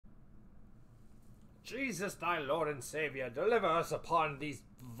Jesus, thy Lord and Saviour, deliver us upon these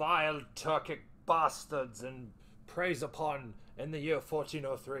vile Turkic bastards, and praise upon, in the year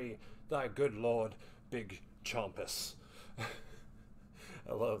 1403, thy good Lord, Big Chompus.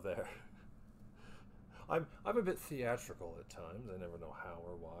 Hello there. I'm a bit theatrical at times. I never know how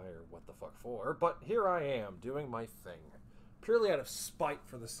or why or what the fuck for, but here I am doing my thing, purely out of spite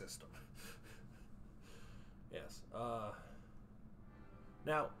for the system. Yes.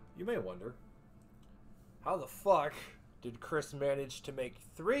 Now, you may wonder, how the fuck did Chris manage to make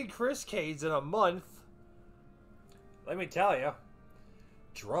 3 Kryscades in a month? Let me tell you,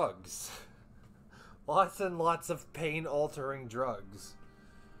 drugs. Lots and lots of pain-altering drugs.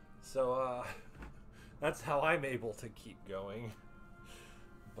 So, that's how I'm able to keep going.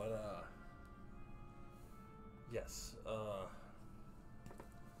 But, yes,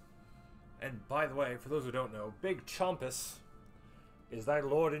 and by the way, for those who don't know, Big Chompus is thy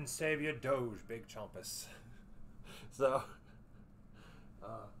Lord and Savior Doge, Big Chompus. So,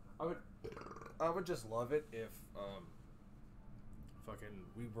 I would just love it if, fucking,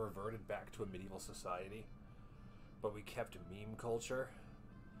 we reverted back to a medieval society, but we kept meme culture.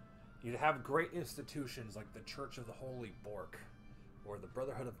 You'd have great institutions like the Church of the Holy Bork, or the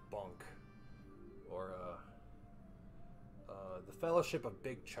Brotherhood of Bunk, or, the Fellowship of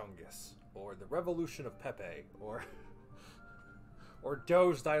Big Chungus, or the Revolution of Pepe, or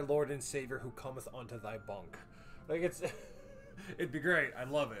Doge, thy Lord and Savior, who cometh unto thy bunk. Like, it'd be great. I'd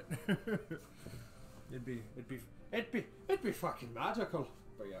love it. it'd be fucking magical.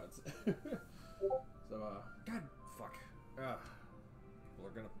 But yeah, it's so God, fuck. People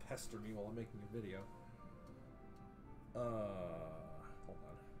are gonna pester me while I'm making a video. Hold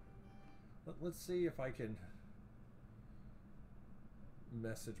on. Let's see if I can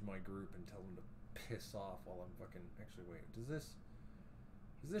message my group and tell them to piss off while I'm fucking... Actually, wait. Does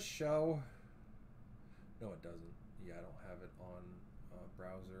this show? No, it doesn't. Yeah, I don't have it on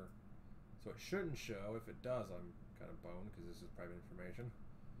browser. So it shouldn't show. If it does, I'm kind of boned because this is private information.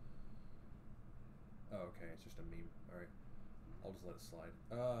 Oh, okay. It's just a meme. Alright. I'll just let it slide.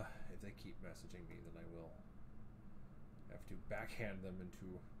 If they keep messaging me, then I will have to backhand them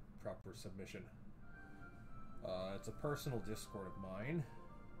into proper submission. It's a personal Discord of mine.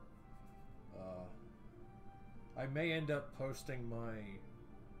 I may end up posting my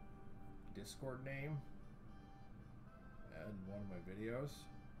Discord name in one of my videos.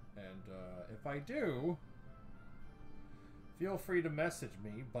 And if I do, feel free to message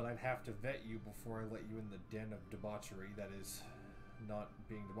me, but I'd have to vet you before I let you in the den of debauchery that is not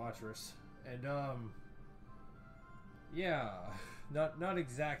being debaucherous. And, yeah, not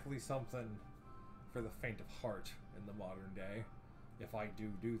exactly something for the faint of heart in the modern day. If I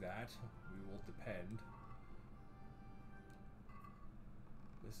do that, we will depend.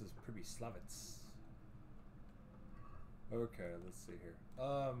 This is Privy Slavitz. Okay, let's see here.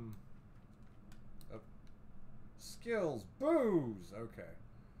 Skills, booze. Okay,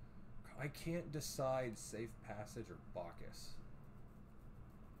 I can't decide Safe Passage or Bacchus.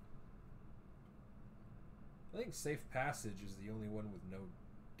 I think Safe Passage is the only one with no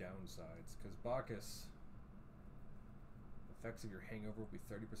downsides, because Bacchus, effects of your hangover will be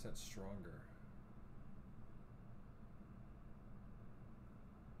 30% stronger.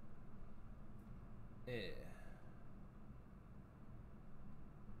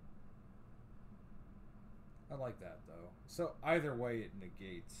 I like that though. So either way it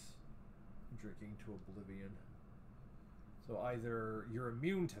negates drinking to oblivion. So either you're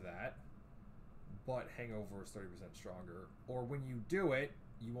immune to that, but hangover is 30% stronger, or when you do it,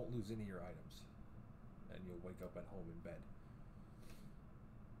 you won't lose any of your items. And you'll wake up at home in bed.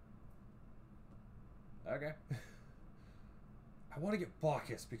 Okay. I want to get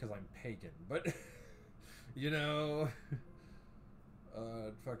Bacchus because I'm pagan, but you know,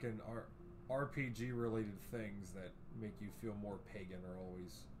 fucking RPG related things that make you feel more pagan are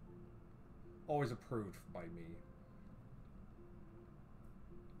always approved by me.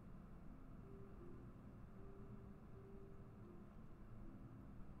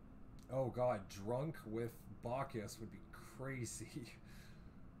 Oh god, drunk with Bacchus would be crazy.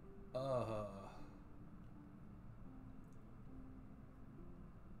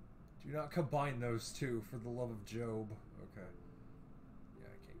 Do not combine those two, for the love of Job. Okay. Yeah,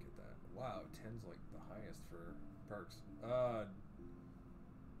 I can't get that. Wow, 10's like the highest for perks.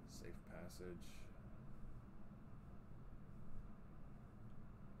 Safe Passage.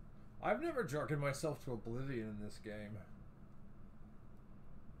 I've never drunken myself to oblivion in this game.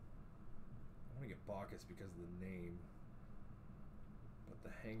 I want to get Bacchus because of the name. But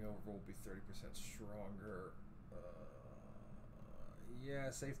the hangover will be 30% stronger.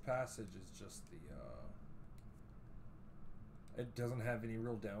 Yeah, safe passage is just the, it doesn't have any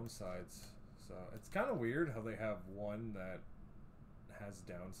real downsides. So, it's kind of weird how they have one that has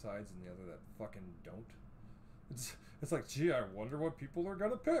downsides and the other that fucking don't. It's like, gee, I wonder what people are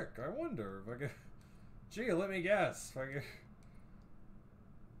gonna pick. I wonder if I get... Gee, let me guess. If I get...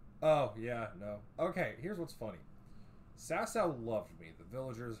 Oh, yeah, no. Okay, here's what's funny. Sasau loved me. The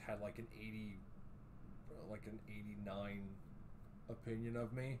villagers had like an 89 opinion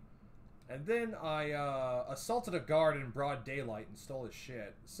of me. And then I assaulted a guard in broad daylight and stole his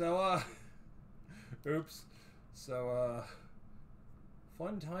shit. So, oops. So,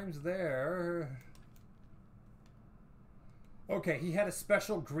 fun times there. Okay, he had a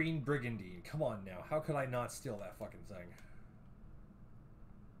special green brigandine. Come on now. How could I not steal that fucking thing?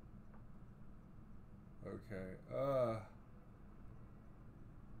 Okay,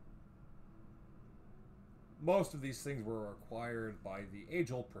 most of these things were acquired by the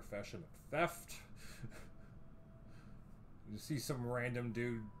age-old profession of theft. You see some random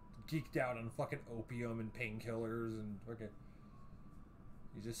dude geeked out on fucking opium and painkillers and okay.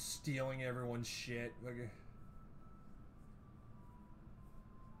 He's just stealing everyone's shit. Okay.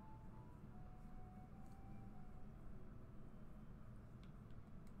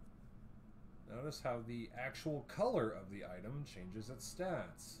 Notice how the actual color of the item changes its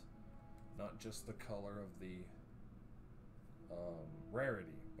stats. Not just the color of the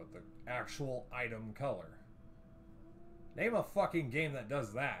rarity, but the actual item color. Name a fucking game that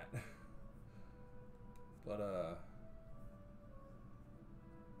does that. But,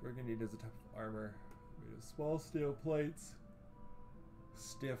 Burgundy is a type of armor made of small steel plates,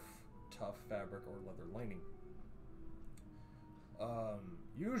 stiff, tough fabric, or leather lining.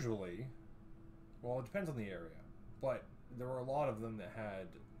 Usually... Well, it depends on the area, but there were a lot of them that had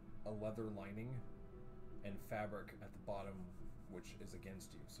a leather lining and fabric at the bottom, which is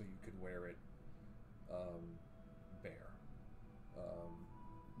against you, so you could wear it bare.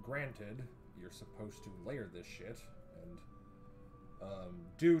 Granted, you're supposed to layer this shit, and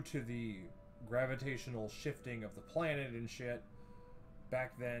due to the gravitational shifting of the planet and shit,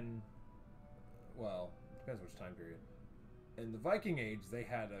 back then, well, depends which time period. In the Viking Age, they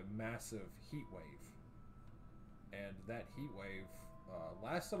had a massive heat wave. And that heat wave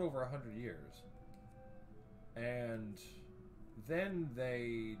lasted over 100 years. And then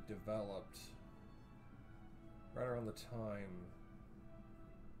they developed, right around the time,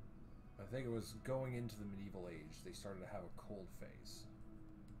 I think it was going into the medieval age, they started to have a cold phase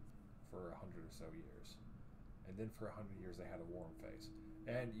for 100 or so years. And then for 100 years they had a warm phase.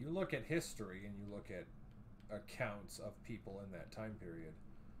 And you look at history and you look at accounts of people in that time period,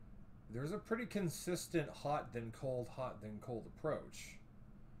 there's a pretty consistent hot then cold approach.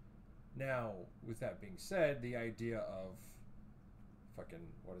 Now, with that being said, the idea of fucking,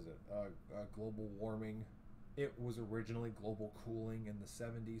 what is it, global warming, it was originally global cooling in the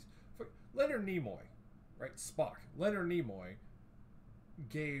 70s. Leonard Nimoy, right, Spock, Leonard Nimoy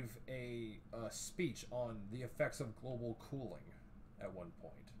gave a speech on the effects of global cooling at one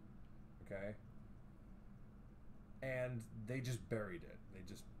point, okay? And they just buried it. They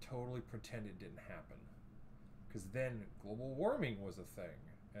just totally pretended it didn't happen. Because then global warming was a thing.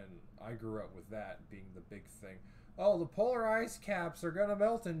 And I grew up with that being the big thing. Oh, the polar ice caps are gonna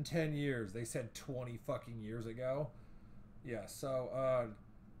melt in 10 years. They said 20 fucking years ago. Yeah, so,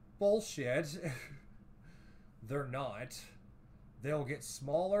 bullshit. They're not. They'll get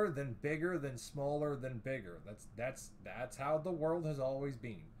smaller, then bigger, then smaller, then bigger. That's how the world has always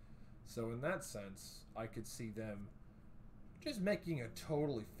been. So in that sense, I could see them just making a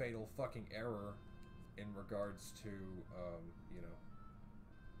totally fatal fucking error in regards to, you know...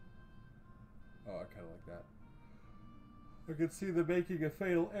 Oh, I kind of like that. I could see them making a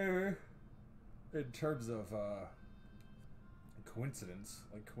fatal error in terms of, coincidence.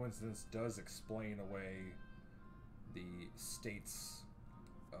 Like, coincidence does explain away the state's,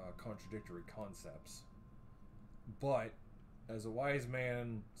 contradictory concepts. But... as a wise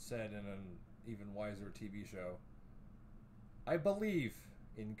man said in an even wiser TV show, I believe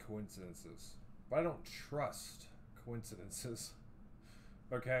in coincidences, but I don't trust coincidences.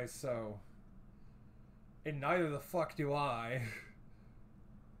 Okay, so... and neither the fuck do I.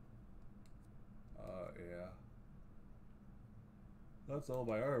 Yeah. That's all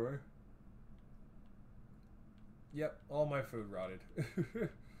my armor. Yep, all my food rotted.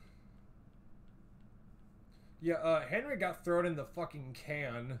 Yeah, Henry got thrown in the fucking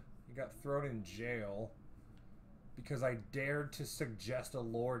can. He got thrown in jail because I dared to suggest a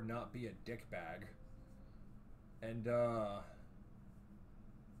lord not be a dickbag. And,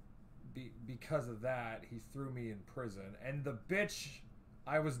 because of that, he threw me in prison. And the bitch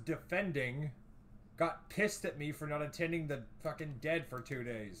I was defending got pissed at me for not attending the fucking dead for 2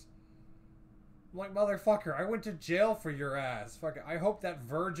 days. I'm like, motherfucker, I went to jail for your ass. Fuck, I hope that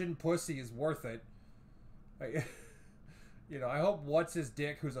virgin pussy is worth it. You know, I hope what's his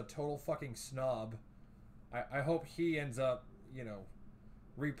dick, who's a total fucking snob, I hope he ends up, you know,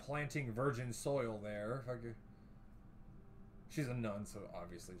 replanting virgin soil there. Fucking, she's a nun, so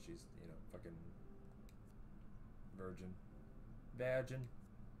obviously she's, you know, fucking virgin. Vagin.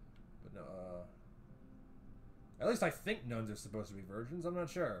 But no, at least I think nuns are supposed to be virgins. I'm not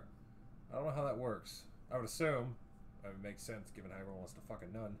sure. I don't know how that works. I would assume. It would make sense given how everyone wants to fuck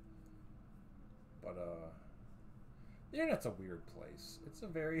a nun. But, the internet's a weird place. It's a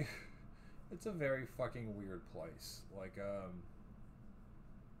very fucking weird place. Like, oh,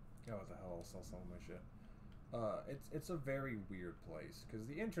 what the hell? I'll sell some of my shit. It's a very weird place. Because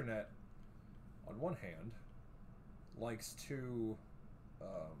the internet, on one hand, likes to,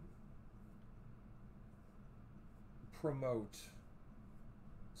 promote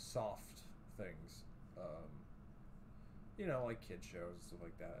soft things, you know, like kid shows and stuff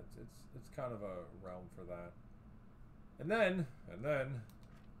like that. It's kind of a realm for that. And then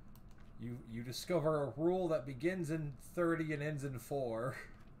you discover a rule that begins in 30 and ends in 4,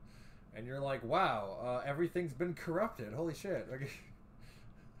 and you're like, wow, everything's been corrupted. Holy shit. Okay.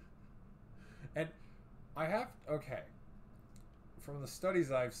 And I have, okay, from the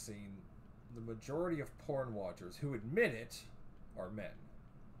studies I've seen, the majority of porn watchers who admit it are men.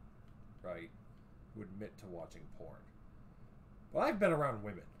 Right? Who admit to watching porn. But I've been around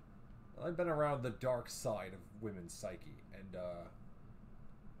women. I've been around the dark side of women's psyche. And,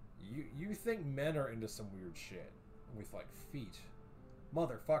 you think men are into some weird shit. With, like, feet.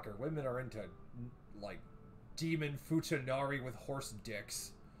 Motherfucker, women are into, like, demon futanari with horse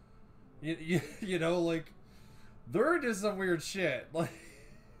dicks. You know, like, they're into some weird shit. Like,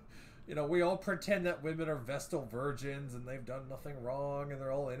 you know, we all pretend that women are Vestal virgins and they've done nothing wrong and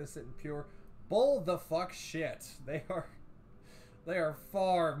they're all innocent and pure. Bull the fuck shit. They are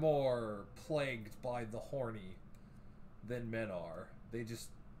far more plagued by the horny than men are. They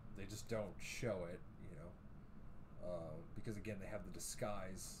just don't show it, you know. Because again, they have the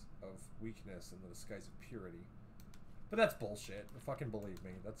disguise of weakness and the disguise of purity. But that's bullshit. Fucking believe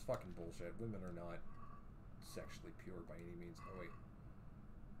me, that's fucking bullshit. Women are not sexually pure by any means. Oh wait.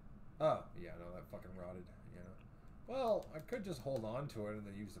 Oh, yeah, no, that fucking rotted, you know. Well, I could just hold on to it and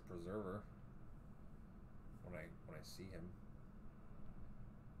then use the preserver when I see him.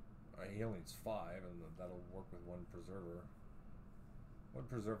 He only needs 5, and that'll work with 1 preserver. 1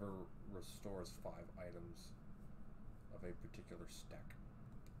 preserver restores 5 items of a particular stack.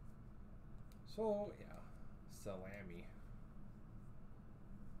 So, yeah, salami.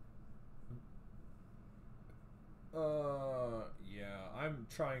 Yeah, I'm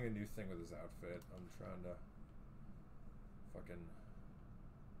trying a new thing with his outfit. I'm trying to fucking...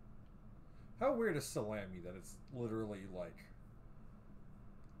 How weird is salami that it's literally like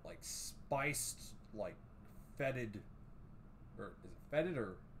spiced, like fetid, or is it fetid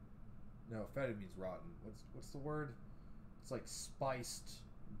or... No, fetid means rotten. What's the word? It's like spiced,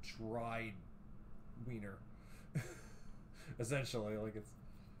 dried wiener. Essentially, like it's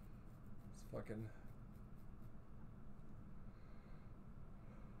fucking...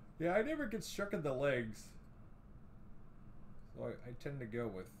 Yeah, I never get struck in the legs. So I tend to go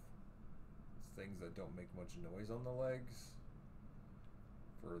with things that don't make much noise on the legs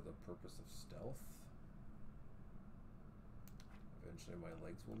for the purpose of stealth. Eventually my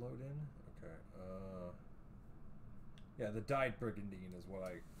legs will load in. Okay. Yeah, the dyed brigandine is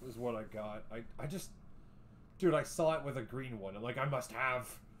what I got. I just, dude, I saw it with a green one and like I must have,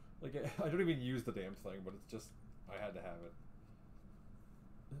 like, I don't even use the damn thing, but it's just, I had to have it.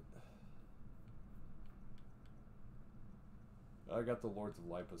 I got the Lords of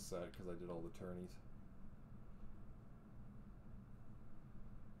Lipa set because I did all the tourneys.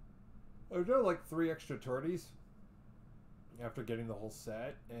 I've done like 3 extra tourneys after getting the whole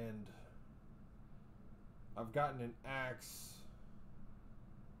set, and I've gotten an axe,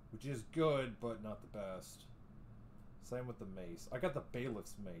 which is good, but not the best. Same with the mace. I got the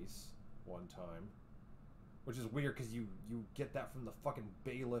bailiff's mace one time, which is weird because you get that from the fucking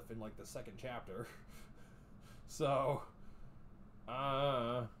bailiff in like the 2nd chapter. So...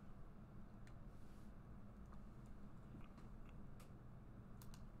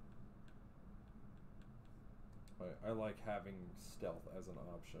 I like having stealth as an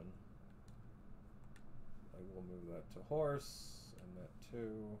option. I will move that to horse, and that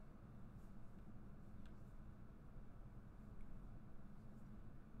too.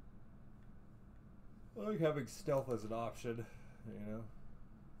 I like having stealth as an option, you know?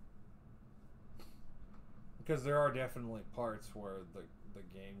 Because there are definitely parts where the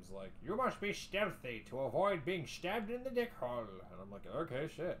game's like, you must be stealthy to avoid being stabbed in the dick hole. And I'm like, okay,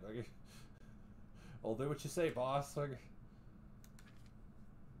 shit. Like, I'll do what you say, boss. Like,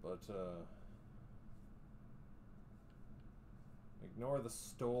 but, ignore the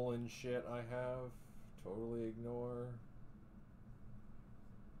stolen shit I have. Totally ignore.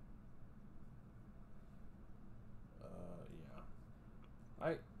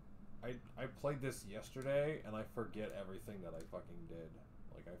 Yeah. I played this yesterday, and I forget everything that I fucking did.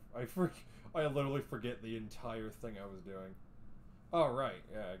 Like, I literally forget the entire thing I was doing. Oh, right.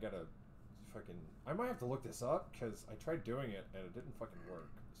 Yeah, I gotta fucking... I might have to look this up, because I tried doing it, and it didn't fucking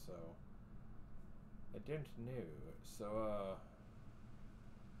work, so... I didn't know. So,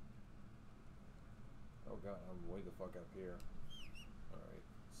 oh god, I'm way the fuck up here. Alright.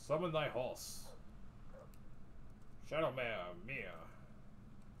 Summon thy horse. Shadowmare, Mia.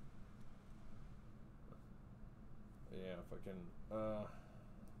 Yeah, fucking,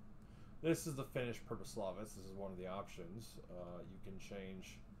 this is the finished Purposlavis. This is one of the options. You can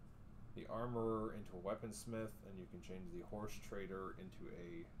change the armorer into a weaponsmith, and you can change the horse trader into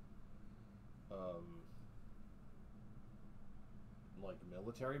a, like,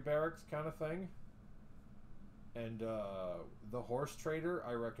 military barracks kind of thing. And, the horse trader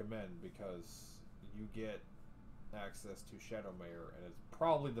I recommend because you get access to Shadowmare, and it's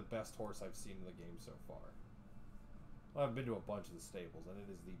probably the best horse I've seen in the game so far. I've been to a bunch of the stables, and it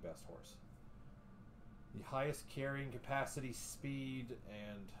is the best horse. The highest carrying capacity, speed,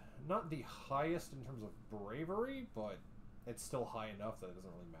 and not the highest in terms of bravery, but it's still high enough that it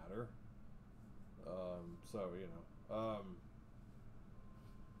doesn't really matter. So, you know.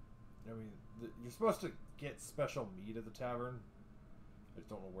 I mean, you're supposed to get special meat at the tavern. I just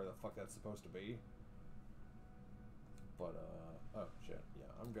don't know where the fuck that's supposed to be. But, oh, shit. Yeah,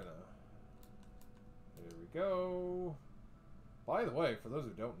 I'm gonna... There we go. By the way, for those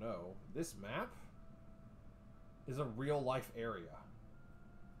who don't know, this map is a real-life area.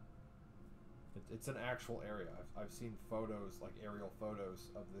 It's an actual area. I've seen photos, like aerial photos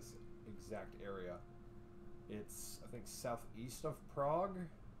of this exact area. It's, I think, southeast of Prague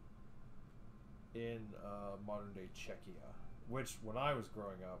in modern-day Czechia, which, when I was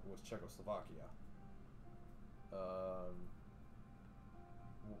growing up, was Czechoslovakia.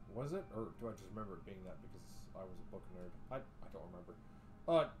 Was it? Or do I just remember it being that because I was a book nerd? I don't remember.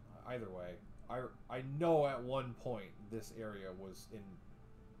 Either way, I know at one point this area was in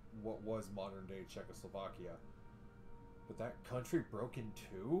what was modern-day Czechoslovakia. But that country broke in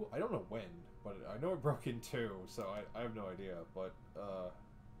two? I don't know when, but I know it broke in two, so I have no idea. But,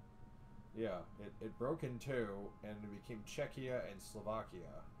 yeah, it broke in two, and it became Czechia and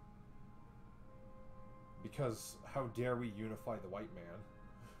Slovakia. Because how dare we unify the white man?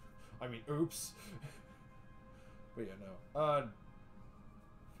 I mean, oops. But yeah, no.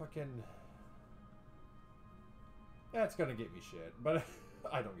 Fucking... That's gonna get me shit, but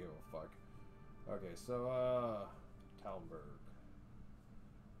I don't give a fuck. Okay, so, Talmberg.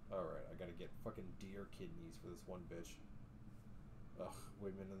 Alright, I gotta get fucking deer kidneys for this one bitch. Ugh,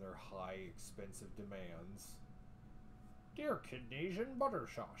 women and their high, expensive demands. Deer kidneys and butter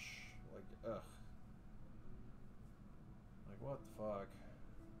sauce. Like, ugh. Like, what the fuck?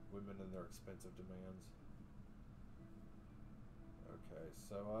 Women and their expensive demands. Okay,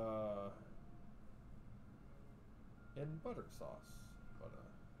 so, and butter sauce. But,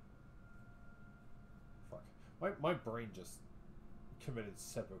 fuck. My brain just committed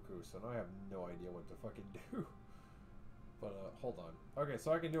seppuku, so now I have no idea what to fucking do. But, hold on. Okay,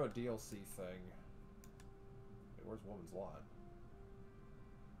 so I can do a DLC thing. Wait, where's Woman's Lot?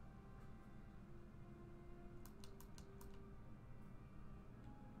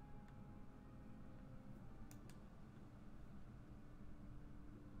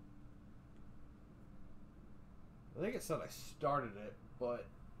 I think it said I started it, but,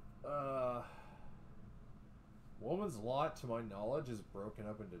 Woman's Lot, to my knowledge, is broken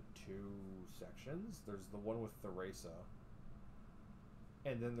up into two sections. There's the one with Theresa,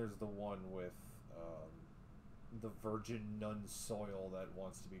 and then there's the one with, the virgin nun soil that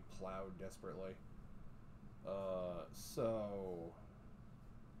wants to be plowed desperately. So...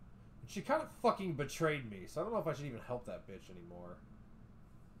 She kind of fucking betrayed me, so I don't know if I should even help that bitch anymore.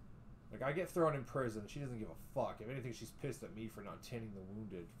 Like, I get thrown in prison, she doesn't give a fuck. If anything, she's pissed at me for not tending the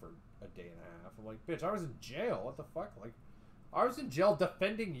wounded for a day and a half. I'm like, bitch, I was in jail, what the fuck? Like, I was in jail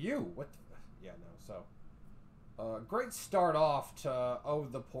defending you, what the... Yeah, no, so... great start off to, oh,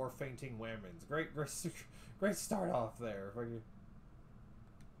 the poor fainting women's. Great start off there. If I could...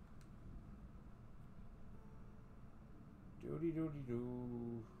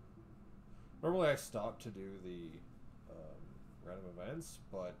 Doody-doody-doo. Normally I stop to do the random events,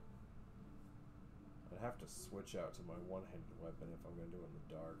 but I'd have to switch out to my one-handed weapon if I'm going to do it in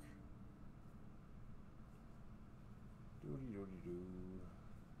the dark. Doody-doody-doo.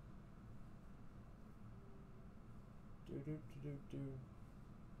 Do-do-do-do-do.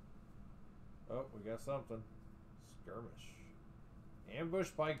 Oh, we got something. Skirmish.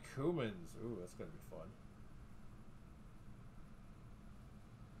 Ambushed by Kumans. Ooh, that's going to be fun.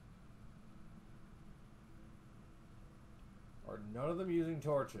 Are none of them using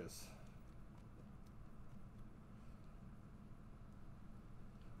torches?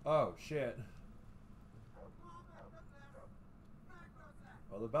 Oh, shit.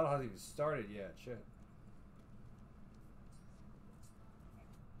 Well, the battle hasn't even started yet. Shit.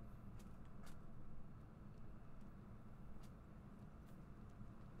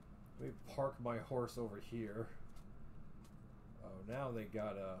 Let me park my horse over here. Oh, now they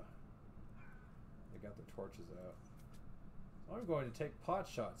got the torches out. So I'm going to take pot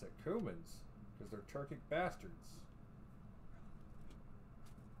shots at Kumans because they're Turkic bastards.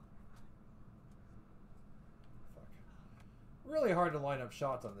 Fuck. Really hard to line up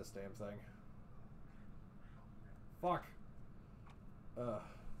shots on this damn thing. Fuck.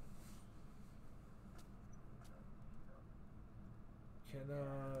 Can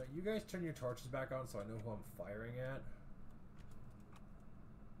you guys turn your torches back on so I know who I'm firing at?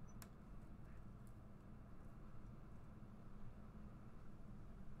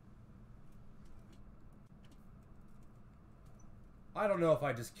 I don't know if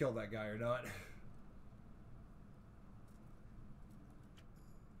I just killed that guy or not.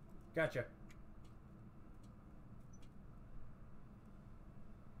 Gotcha.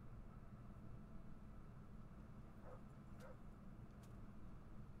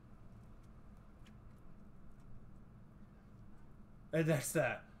 And that's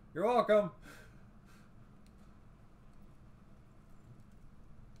that. You're welcome.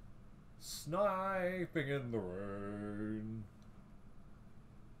 Sniping in the rain.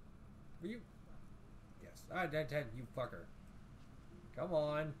 Were you? Yes. You fucker. Come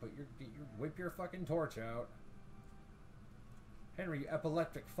on, whip your fucking torch out. Henry, you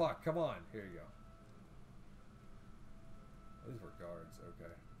epileptic fuck. Come on. Here you go. These were guards.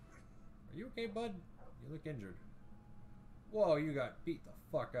 Okay. Are you okay, bud? You look injured. Whoa, you got beat the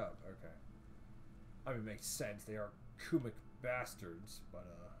fuck up. Okay. I mean, it makes sense. They are Kumic bastards, but,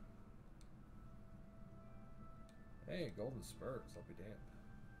 hey, golden spurs. I'll be damned.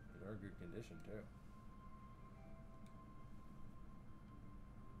 They're in good condition, too.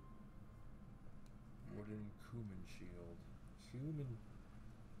 Wooden Kuman shield. Human.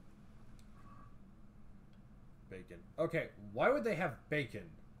 Bacon. Okay, why would they have bacon?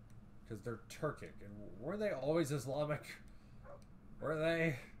 Because they're Turkic. And were they always Islamic? Were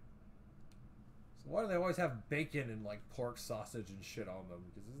they? So why do they always have bacon and like pork sausage and shit on them?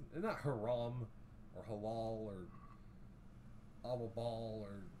 Because isn't that haram or halal or ababal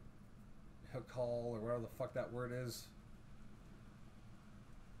or hakal or whatever the fuck that word is?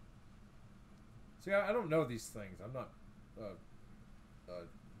 See, I don't know these things. I'm not a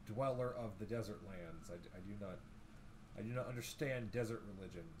dweller of the desert lands. I do not understand desert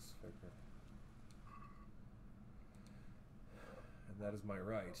religions. And that is my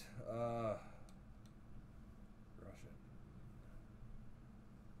right. Russian.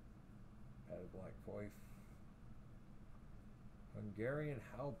 Padded black coif. Hungarian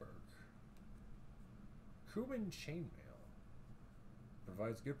halberd. Kuman chainmail.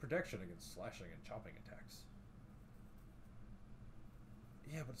 Provides good protection against slashing and chopping attacks.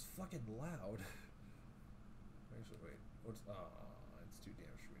 Yeah, but it's fucking loud. Actually, wait. What's... it's too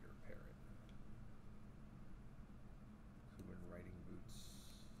damaged for me to repair it. Kuman riding boots.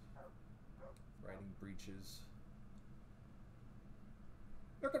 Riding breeches.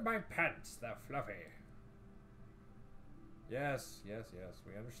 Look at my pants, they're fluffy. Yes, yes, yes,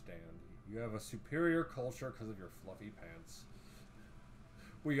 we understand. You have a superior culture because of your fluffy pants.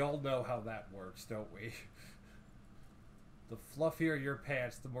 We all know how that works, don't we? The fluffier your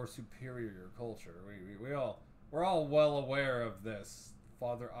pants, the more superior your culture. We're all well aware of this.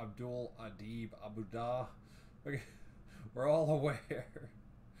 Father Abdul Adib Abudah. We're all aware.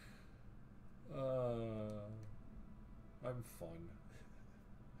 I'm fun.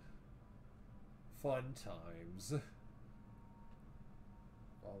 Fun times.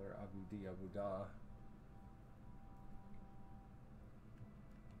 Father Abudi Abudah.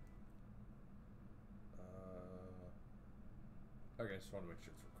 Okay, I just want to make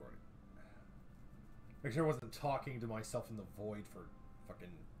sure it's recording. Make sure I wasn't talking to myself in the void for fucking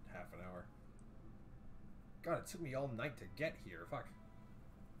half an hour. God, it took me all night to get here. Fuck.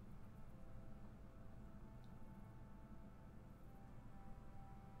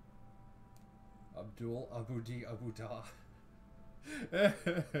 Abdul Abudi Abuda.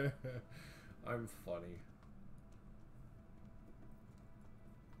 I'm funny.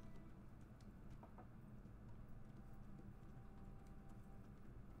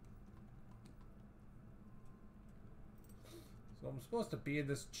 So I'm supposed to be in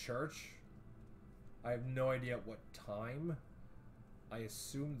this church. I have no idea at what time. I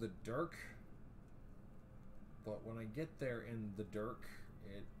assume the Dirk. But when I get there in the Dirk,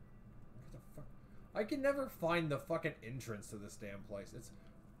 it... What the fuck? I can never find the fucking entrance to this damn place. It's...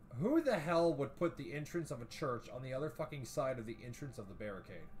 Who the hell would put the entrance of a church on the other fucking side of the entrance of the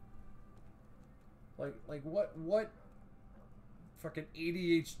barricade? Like what fucking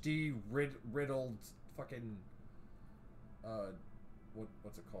ADHD riddled fucking...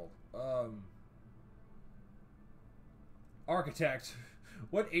 what's it called? Architect.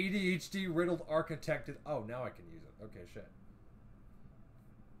 What ADHD riddled architect did... Oh, now I can use it. Okay, shit.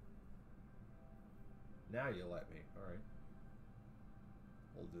 Now you let me. Alright.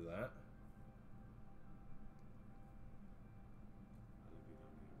 We'll do that.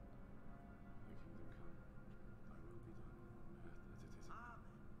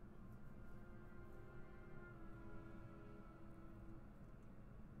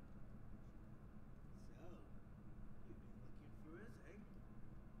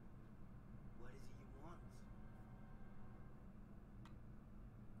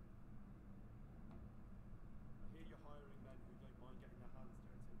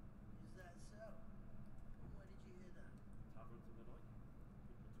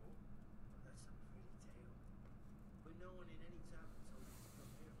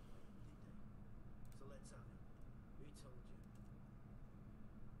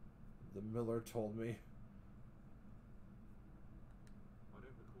 The Miller told me. I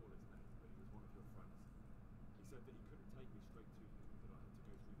don't recall his name, but he was one of your friends. He said that he couldn't take me straight to you, that I had to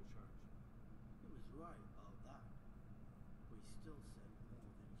go through the church. He was right about that. But he still said more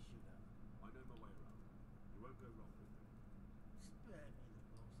than he should have. I know my way around. You won't go wrong with me. Spare me the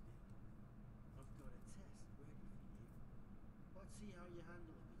boasting. I've got a test ready for you. Let's see how you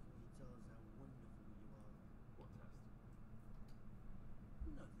handle it before you tell us how wonderful you are. What test?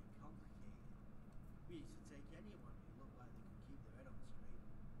 Nothing complicated. We used to take anyone who looked like they could keep their head on straight,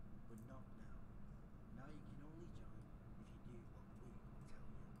 but not now. Now you can only join if you do what we tell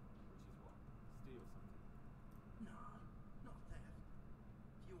you. Which is what? Steal something? Nah, not theft.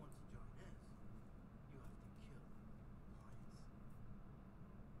 If you want to join us, you have to kill Pius.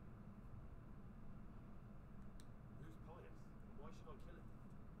 Who's Pius? And why should I kill him?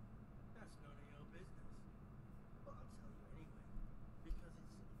 That's none of your business. But I'll tell you anyway, because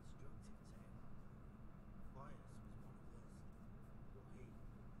it's an instructive tale. Pius was one of us, but he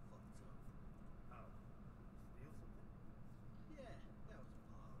fucked up. How? Steal something? Yeah, that was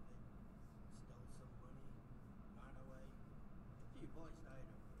part of it. Stole some money, ran away. A few boys died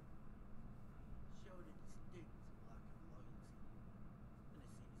over it. Showed a distinct lack of loyalty. And as soon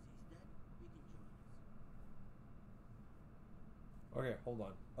as he's dead, you can join us. Okay, hold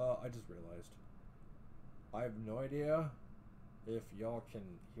on. I just realized. I have no idea if y'all can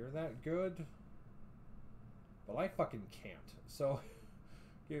hear that good, but I fucking can't. So,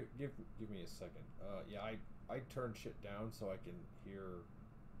 give me a second. Yeah, I turned shit down so I can hear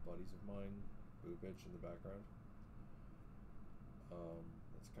buddies of mine boo bitch in the background.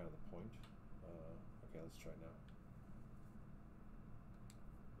 That's kind of the point. Okay, let's try now.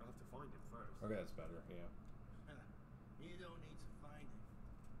 I'll have to find him first. Okay, that's better. Yeah. You don't need to find him.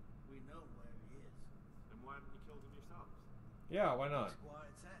 We know where he is. Then why haven't you killed him yourselves? Yeah, why not? It's quite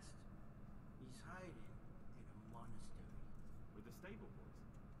a test. He's hiding in a monastery. With the stable boys?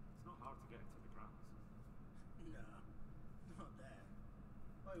 It's not hard to get into the grounds. No, not there.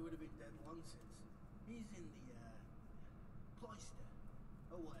 Oh, he would have been dead long since. He's in the, cloister,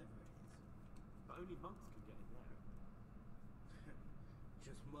 or whatever it is. But only monks can get in there.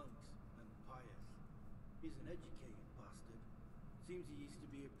 Just monks and Pius. He's an educated bastard. Seems he used to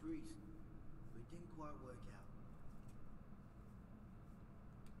be a priest, but it didn't quite work out.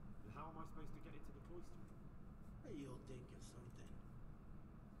 And how am I supposed to get into the cloister? Hey, you'll think of something.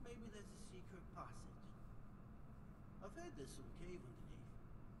 Maybe there's a secret passage. I've heard there's some cave underneath.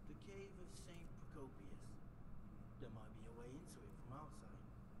 The cave of St. Procopius. There might be a way into it from outside.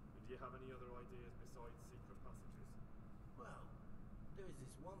 And do you have any other ideas besides secret passages? Well, there is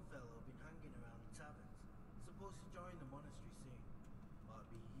this one fellow been hanging around the taverns. Supposed to join the monastery soon. Might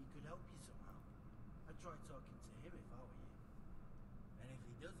be he could help you somehow. I'd try talking to him if I were you. And if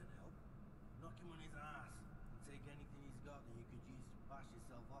he doesn't help, knock him on his ass and take anything he's got that you could use to pass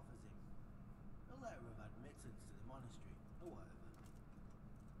yourself off as him. A letter of admittance to the monastery, or whatever.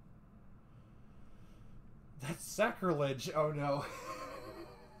 Sacrilege! Oh no.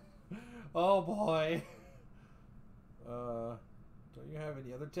 Oh boy. Don't you have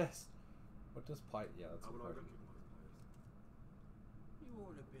any other tests? What does Pi... Yeah, that's How a will I party. recognise players? You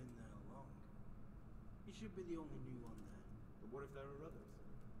won't have been there long. You should be the only new one there. But what if there are others?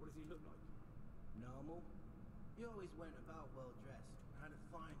 What does he look like? Normal? He always went about well dressed and had a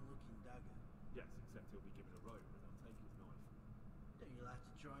fine looking dagger. Yes, except he'll be given a robe and they'll take his knife. Then you'll have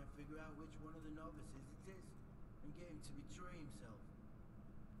to try and figure out which one of the novices it is and get him to betray himself.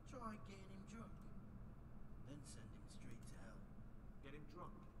 Try getting him drunk. Then send him straight to hell. Get him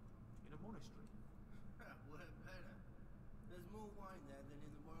drunk? In a monastery? We're better. There's more wine there than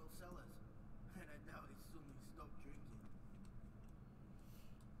in the royal cellars. And I doubt he'd suddenly stop drinking.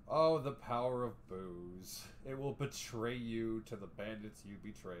 Oh, the power of booze. It will betray you to the bandits you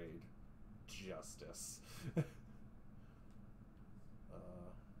betrayed. Justice.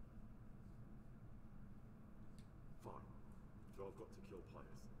 Fine. So I've got to kill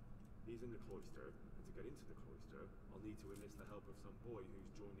players. He's in the cloister, and to get into the cloister, I'll need to enlist the help of some boy who's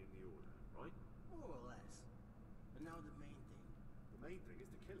joining the order, right? More or less. But now the main thing. The main thing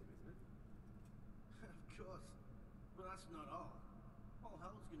is to kill him, isn't it? Of course. But that's not all. All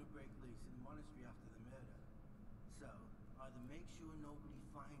hell's gonna break loose in the monastery after the murder. So, either make sure nobody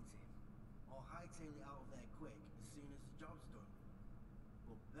finds him, or hightail it out of there quick as soon as the job's done.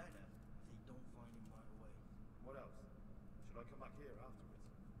 But better if they don't find him right away. What else? Should I come back here afterwards?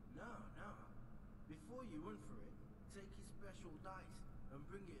 No, no. Before you run for it, take his special dice and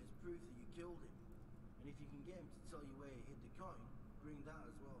bring it as proof that you killed him. And if you can get him to tell you where he hid the coin, bring that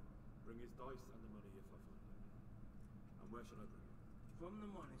as well. Bring his dice and the money if I find it. And where should I bring it? From the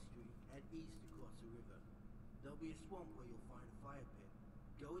monastery, head east across the river. There'll be a swamp where you'll find a fire pit.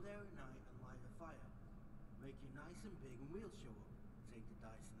 Go there at night and light a fire. Make it nice and big and we'll show up. Take the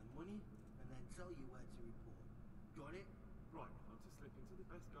dice and the money, and then tell you where to report. Got it? Right, I'm to slip into the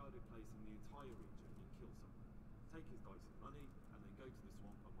best guarded place in the entire region and kill someone. Take his dice and money, and then go to the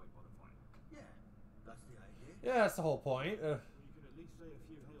swamp and wait by the fire. Yeah, that's the idea. Yeah, that's the whole point. Well, you can at least say a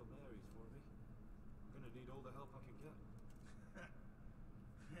few Hail Marys for me. I'm gonna need all the help I can get.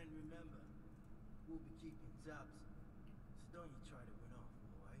 And remember, we'll be keeping tabs. So don't you try to run off,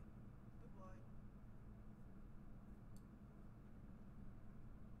 alright? Goodbye.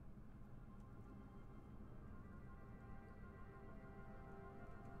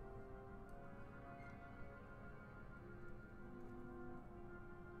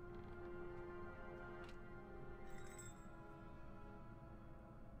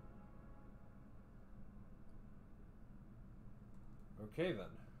 Okay then.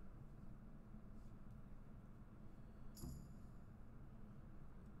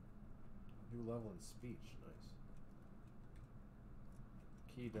 New level in speech, nice.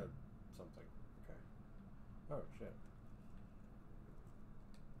 Key to something. Okay. Oh shit.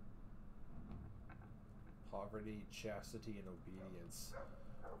 Poverty, chastity, and obedience.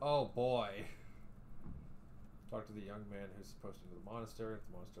 Oh boy. Talk to the young man who's supposed to enter the monastery. If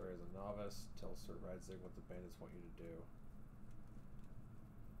the monastery is a novice, tell Sir Radzig what the bandits want you to do.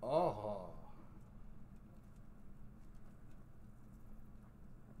 Oh.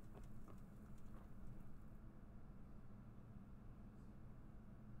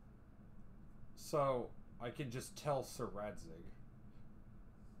 So, I can just tell Sir Radzig.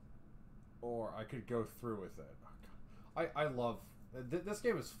 Or I could go through with it. Oh, I love... this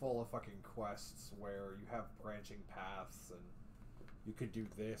game is full of fucking quests where you have branching paths and you could do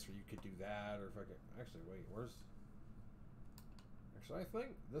this or you could do that or fucking... Actually, wait, where's... Actually, I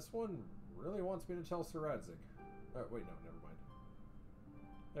think this one really wants me to tell Sir Radzig. Oh, wait, no, never mind.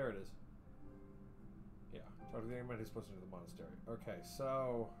 There it is. Yeah, talk to the young man who's supposed to enter the monastery. Okay,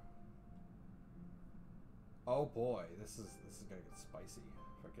 so... Oh boy, this is gonna get spicy.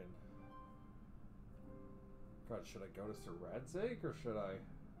 Fucking... God, should I go to Sir Radzig or should I...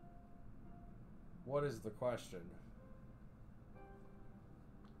 What is the question?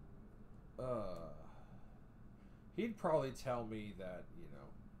 He'd probably tell me that, you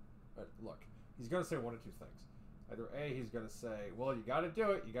know... look, he's gonna say one of two things. Either A, he's gonna say, well, you gotta do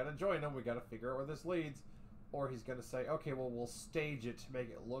it, you gotta join him, we gotta figure out where this leads. Or he's gonna say, okay, well, we'll stage it to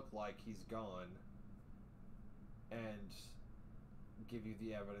make it look like he's gone. And give you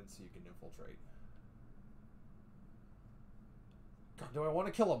the evidence so you can infiltrate. God, do I want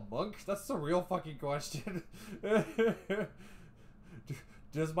to kill a monk? That's the real fucking question.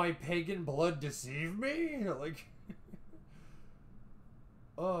 Does my pagan blood deceive me? Like...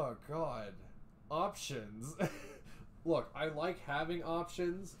 Oh, God. Options. Look, I like having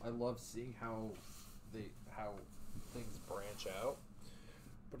options. I love seeing how things branch out.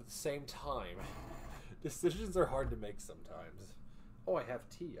 But at the same time, Decisions are hard to make sometimes. Oh, I have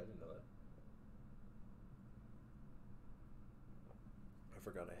tea. I didn't know that. I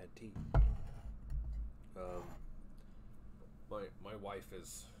forgot I had tea. My wife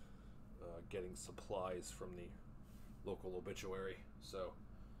is getting supplies from the local obituary, so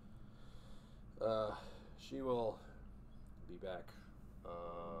she will be back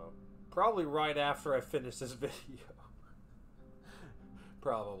probably right after I finish this video.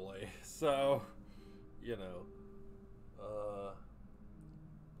 Probably. So, you know,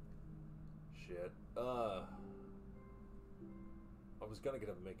 shit. I was gonna get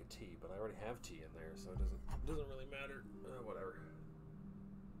up and make a tea, but I already have tea in there, so it doesn't really matter. Whatever.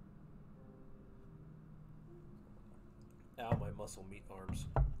 Ow, my muscle meat arms.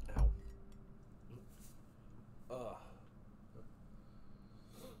 Ow.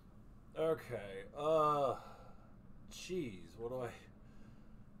 Okay. Jeez, what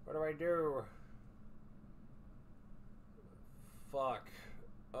do I do? Fuck.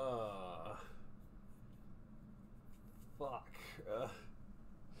 Fuck.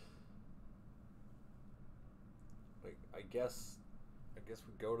 I guess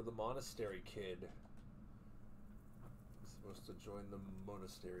we go to the monastery, kid. I'm supposed to join the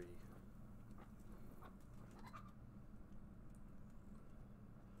monastery.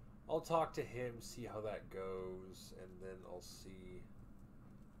 I'll talk to him, see how that goes, and then I'll see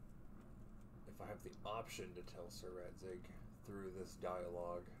if I have the option to tell Sir Radzig through this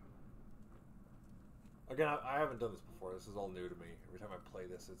dialogue. Again, I haven't done this before. This is all new to me. Every time I play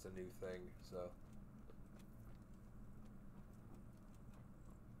this, it's a new thing, so...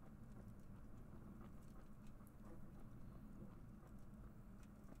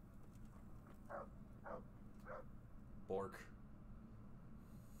 Bork.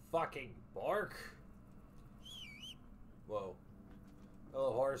 Fucking Bork! Whoa.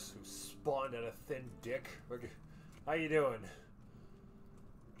 Hello, horse who spawned out a thin dick. How you doing?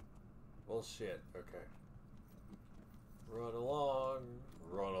 Well, shit. Okay. Run along,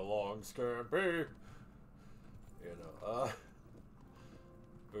 Scampi. You know,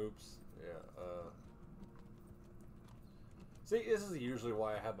 oops. Yeah, See, this is usually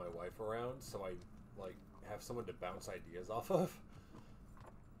why I have my wife around, so I, like, have someone to bounce ideas off of.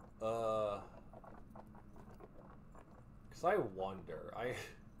 Cause I wonder,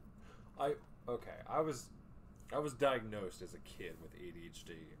 okay, I was diagnosed as a kid with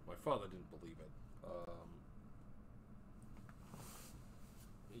ADHD. My father didn't believe it.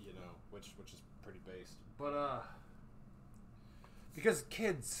 You know, which is pretty based. But, because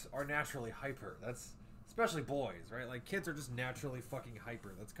kids are naturally hyper. That's, especially boys, right? Like, kids are just naturally fucking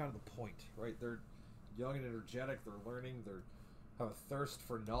hyper. That's kind of the point, right? They're young and energetic, they're learning, they have a thirst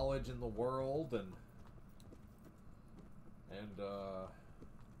for knowledge in the world, and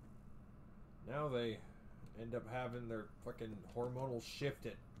now they end up having their fucking hormonal shift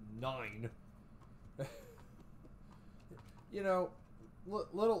at 9. You know,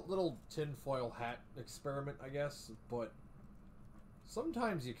 little tinfoil hat experiment, I guess, but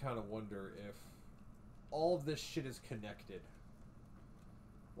sometimes you kind of wonder if all of this shit is connected.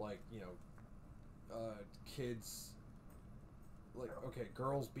 Like, you know, kids, like, okay,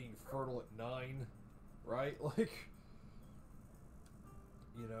 girls being fertile at 9, right? Like,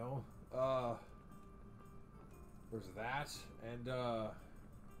 you know, there's that, and, I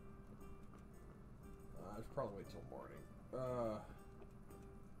should probably wait till morning.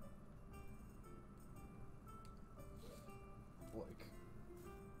 Like,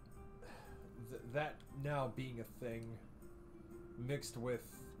 that now being a thing, mixed with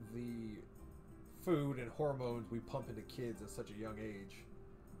the food and hormones we pump into kids at such a young age,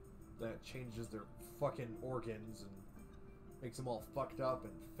 that changes their fucking organs and makes them all fucked up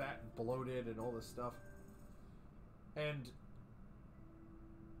and fat and bloated and all this stuff. And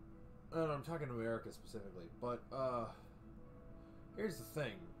I'm talking to America specifically, but here's the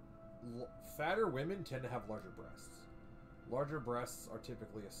thing. Fatter women tend to have larger breasts. Larger breasts are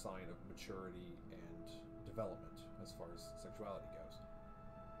typically a sign of maturity and development as far as sexuality goes.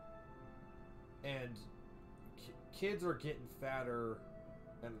 And kids are getting fatter,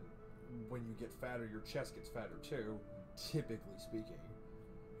 and when you get fatter, your chest gets fatter too, typically speaking.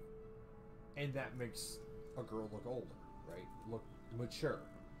 And that makes a girl look older, right? Look mature.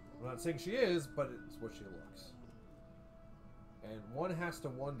 I'm not saying she is, but it's what she looks. And one has to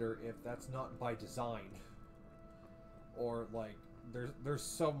wonder if that's not by design. Or, like, there's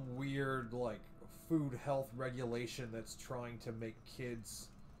some weird, like, food health regulation that's trying to make kids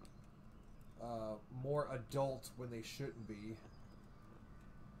more adult when they shouldn't be.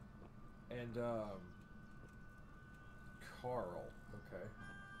 And, Carl, okay.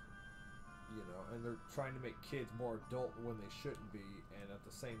 you know, and they're trying to make kids more adult when they shouldn't be, and at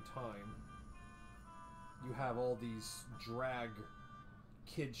the same time, you have all these drag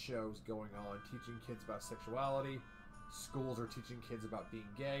kid shows going on, teaching kids about sexuality. Schools are teaching kids about being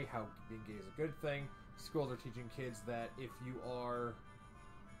gay, how being gay is a good thing. Schools are teaching kids that if you are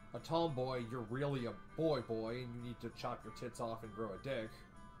a tomboy, you're really a boy, and you need to chop your tits off and grow a dick,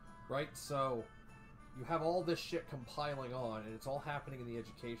 right? So you have all this shit compiling on, and it's all happening in the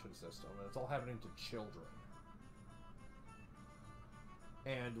education system, and it's all happening to children.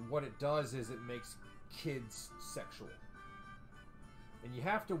 And what it does is it makes kids sexual. And you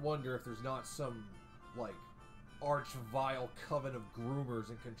have to wonder if there's not some, like, arch-vile coven of groomers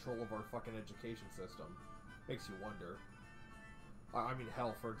in control of our fucking education system. Makes you wonder. I mean,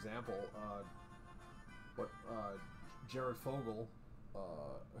 hell, for example, Jared Fogle,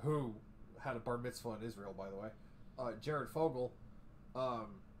 who had a bar mitzvah in Israel, by the way. Jared Fogle,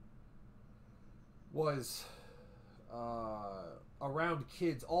 was, around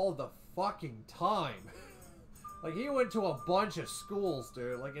kids all the fucking time. Like, he went to a bunch of schools,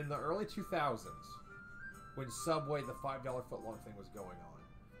 dude, like, in the early 2000s, when Subway, the $5 footlong thing was going on.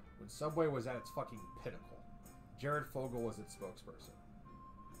 When Subway was at its fucking pinnacle. Jared Fogle was its spokesperson.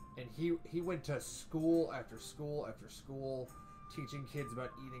 And he went to school after school after school, teaching kids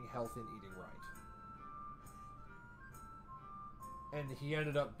about eating healthy and eating right. And he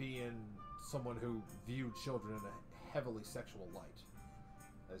ended up being someone who viewed children in a heavily sexual light.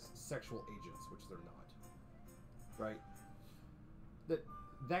 As sexual agents, which they're not. Right?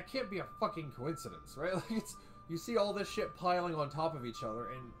 That can't be a fucking coincidence, right? Like, it's, you see all this shit piling on top of each other,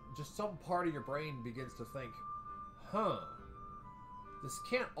 and just some part of your brain begins to think, huh, this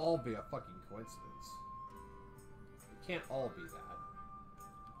can't all be a fucking coincidence. It can't all be that.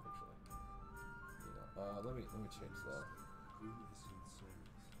 Actually, you know, let me change the.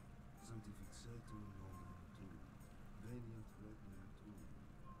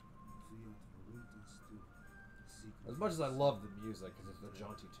 As much as I love the music, because it's a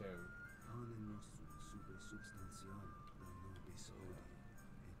jaunty tune.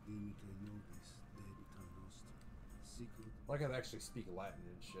 Like I actually speak Latin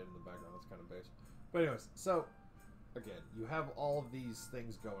and shit in the background, that's kind of bass. But anyways, so, again, you have all of these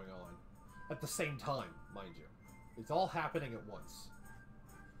things going on at the same time, mind you. It's all happening at once.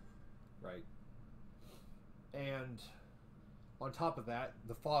 Right? And on top of that,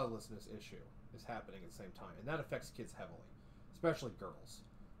 the fatherlessness issue is happening at the same time, and that affects kids heavily, especially girls,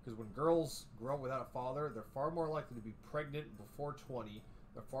 because when girls grow up without a father, they're far more likely to be pregnant before 20.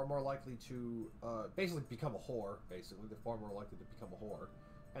 They're far more likely to basically become a whore. Basically, they're far more likely to become a whore,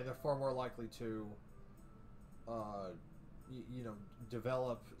 and they're far more likely to, you know,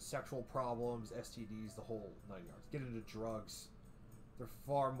 develop sexual problems, STDs, the whole 9 yards. Get into drugs. They're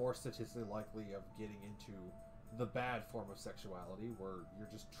far more statistically likely of getting into the bad form of sexuality, where you're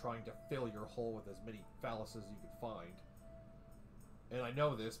just trying to fill your hole with as many phalluses as you can find. And I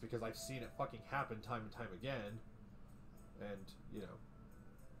know this because I've seen it fucking happen time and time again. And, you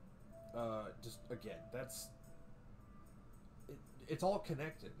know, just, again, that's... It's all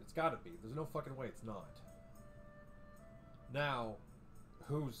connected. It's gotta be. There's no fucking way it's not. Now,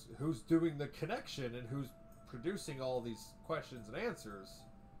 who's doing the connection and who's producing all these questions and answers...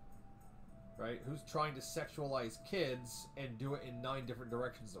 Right? Who's trying to sexualize kids and do it in 9 different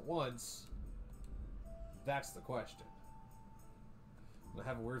directions at once? That's the question. And I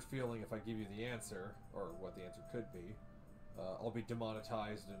have a weird feeling if I give you the answer, or what the answer could be, I'll be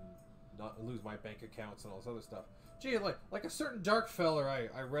demonetized and not lose my bank accounts and all this other stuff. Gee, like a certain dark feller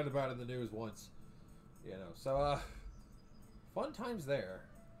I read about in the news once. You know, so, fun times there.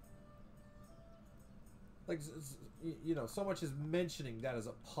 Like, you know, so much as mentioning that as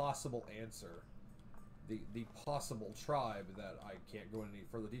a possible answer, the possible tribe that I can't go into any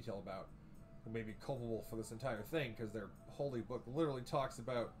further detail about, who may be culpable for this entire thing, because their holy book literally talks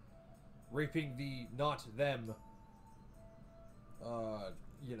about raping the not them,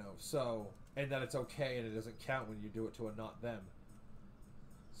 you know, so, and that it's okay and it doesn't count when you do it to a not them.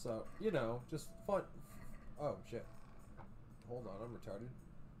 So, you know, just fun. Oh, shit. Hold on, I'm retarded.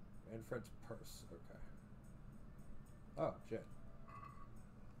 Manfred's purse, okay. Oh, shit.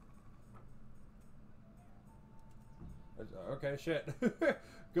 Okay, shit.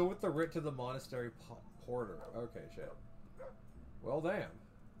 Go with the writ to the monastery porter. Okay, shit. Well, damn.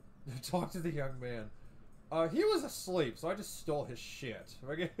 Talk to the young man. He was asleep, so I just stole his shit.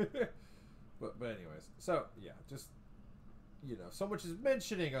 Okay? but anyways. So, yeah, just, you know, so much as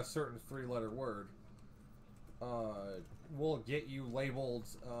mentioning a certain 3-letter word will get you labeled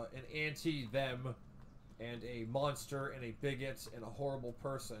an anti-them and a monster and a bigot and a horrible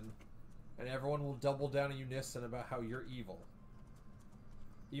person and everyone will double down in unison about how you're evil.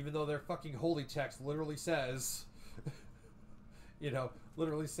 Even though their fucking holy text literally says,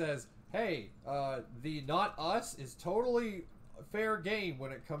 literally says, hey, the not us is totally fair game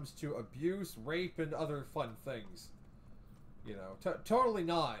when it comes to abuse, rape, and other fun things. Totally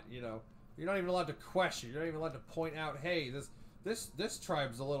not, You're not even allowed to question. You're not even allowed to point out, hey, this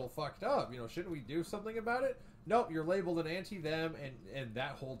tribe's a little fucked up. Shouldn't we do something about it? Nope, you're labeled an anti-them, and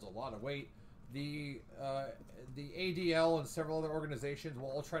that holds a lot of weight. The ADL and several other organizations will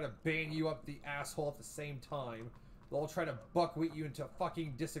all try to bang you up the asshole at the same time. They'll all try to buckwheat you into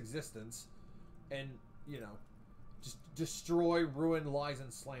fucking disexistence, and just destroy, ruin, lies,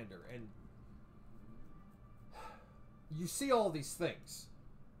 and slander. And you see all these things,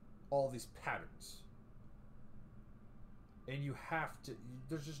 all these patterns, and you have to.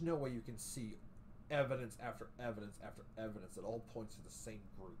 There's just no way you can see evidence after evidence after evidence that all points to the same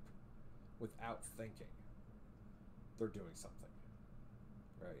group without thinking they're doing something,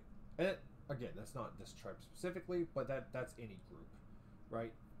 right? And again, that's not this tribe specifically, but that's any group,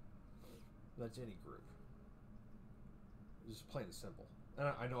 right? That's any group. Just plain and simple. And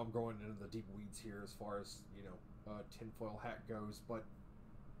I know I'm going into the deep weeds here as far as tinfoil hat goes, but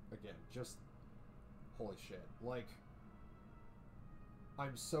again, just holy shit! Like,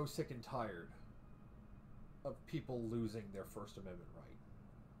 I'm so sick and tired of people losing their First Amendment right.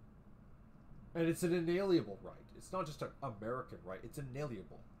 And it's an inalienable right. It's not just an American right. It's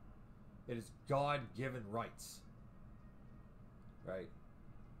inalienable. It is God-given rights. Right?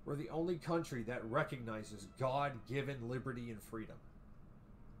 We're the only country that recognizes God-given liberty and freedom.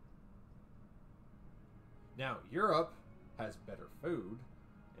 Now, Europe has better food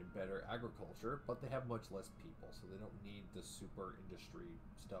and better agriculture, but they have much less people, so they don't need the super industry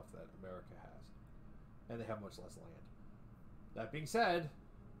stuff that America has. And they have much less land. That being said,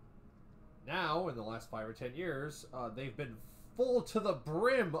 now, in the last 5 or 10 years, they've been full to the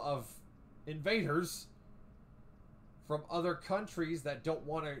brim of invaders from other countries that don't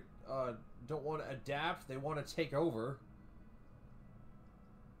want to adapt. They want to take over.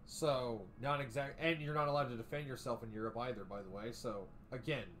 So, not exact, and you're not allowed to defend yourself in Europe either, by the way. So,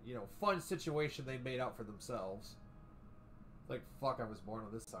 again, fun situation they made out for themselves. Like, fuck, I was born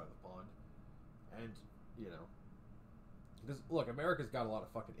on this side of the pond, and because look, America's got a lot of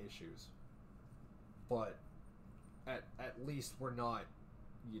fucking issues. But at least we're not,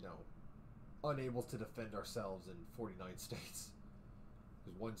 unable to defend ourselves in 49 states.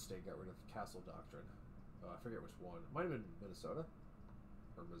 Because one state got rid of the castle doctrine. I forget which one. It might have been Minnesota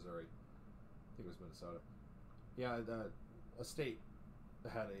or Missouri. I think it was Minnesota. Yeah, a state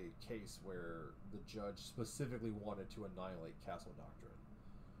had a case where the judge specifically wanted to annihilate castle doctrine.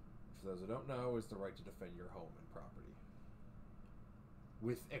 For those who don't know, is the right to defend your home and property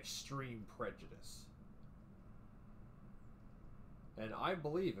with extreme prejudice. And I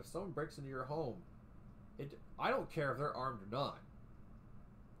believe if someone breaks into your home, I don't care if they're armed or not.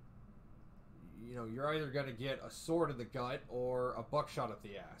 You're either going to get a sword in the gut or a buckshot up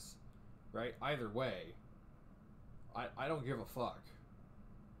the ass. Right? Either way, I don't give a fuck.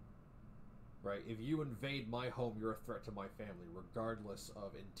 Right? If you invade my home, you're a threat to my family, regardless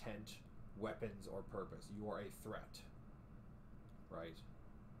of intent, weapons, or purpose. You are a threat. Right?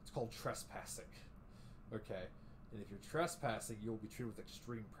 It's called trespassing. Okay? And if you're trespassing, you'll be treated with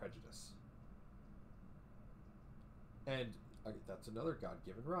extreme prejudice. And that's another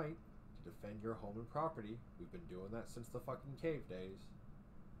God-given right, to defend your home and property. We've been doing that since the fucking cave days.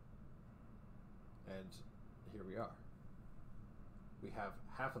 And here we are. We have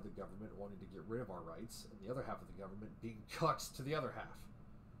half of the government wanting to get rid of our rights, and the other half of the government being cucks to the other half.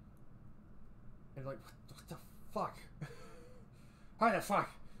 And like, what the fuck? Why the fuck?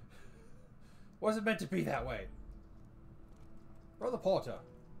 Wasn't meant to be that way. Brother Porter.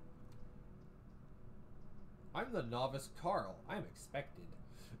 I'm the novice Carl. I'm expected.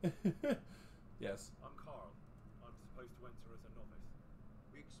 Yes. I'm Carl. I'm supposed to enter as a novice.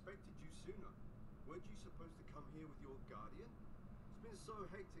 We expected you sooner. Weren't you supposed to come here with your guardian? It's been so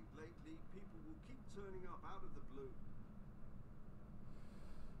hectic lately, people will keep turning up out of the blue.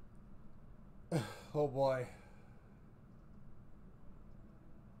 Oh boy.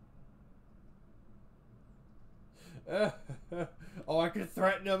 Oh, I could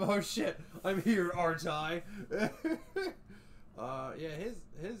threaten him. Oh shit, I'm here, aren't I? Yeah,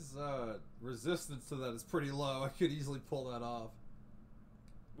 his resistance to that is pretty low. I could easily pull that off.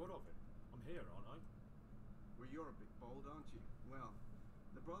 What of it? I'm here, aren't I? Well, you're a bit bold, aren't you? Well,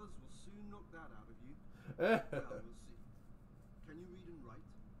 the brothers will soon knock that out of you. Well, we'll see. Can you read and write?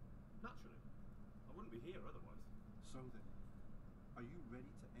 Naturally. I wouldn't be here otherwise. So then, are you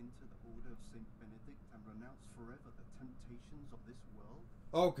ready to enter the Order of Saint Benedict and renounce forever the temptations of this world?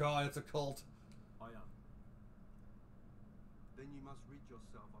 Oh god, it's a cult. I am. Then you must rid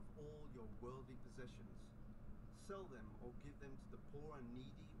yourself of all your worldly possessions. Sell them or give them to the poor and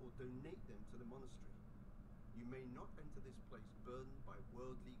needy or donate them to the monastery. You may not enter this place burdened by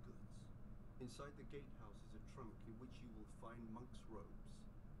worldly goods. Inside the gatehouse is a trunk in which you will find monk's robes.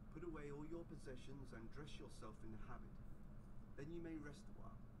 Put away all your possessions and dress yourself in the habit. Then you may rest a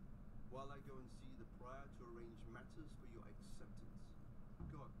while I go and see the prior to arrange matters for your acceptance.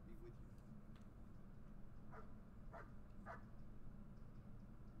 God be with you.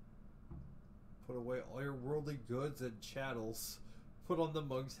 Put away all your worldly goods and chattels. Put on the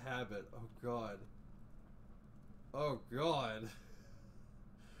monk's habit. Oh god. Oh god.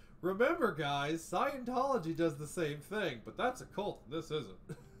 Remember guys, Scientology does the same thing, but that's a cult. This isn't.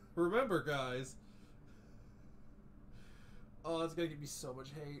 Remember guys. Oh, that's gonna give me so much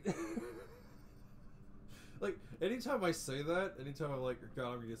hate. Like, anytime I say that, anytime I'm like,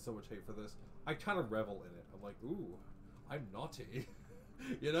 God, I'm gonna get so much hate for this, I kind of revel in it. I'm like, ooh, I'm naughty.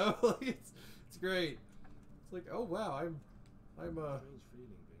 You know? Like, it's great. It's like, oh wow, I'm Strange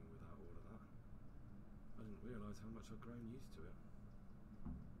feeling being without all of that. I didn't realise how much I'd grown used to it.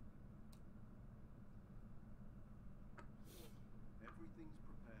 Everything's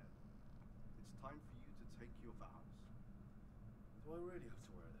prepared. It's time for you to take your vows. Do I really have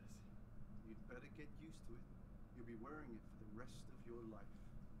to wear this? You'd better get used to it. You'll be wearing it for the rest of your life.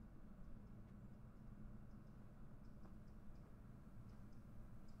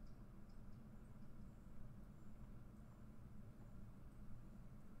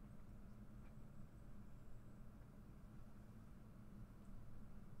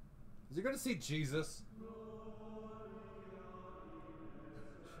 Is he gonna see Jesus?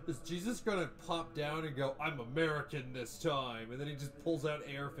 Is Jesus gonna pop down and go, I'm American this time? And then he just pulls out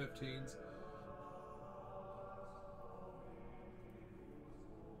AR-15s.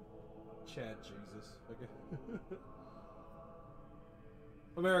 Chad Jesus. Okay.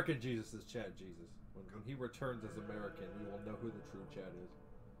 American Jesus is Chad Jesus. When he returns as American, we will know who the true Chad is.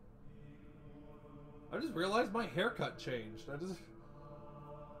 I just realized my haircut changed. I just...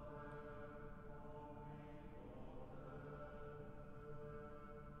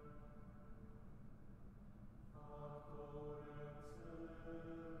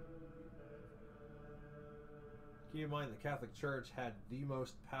 Keep in mind, the Catholic Church had the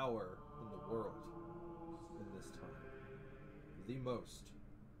most power in the world in this time. The most.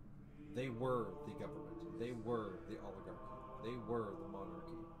 They were the government. They were the oligarchy. They were the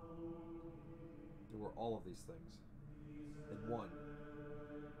monarchy. They were all of these things in one.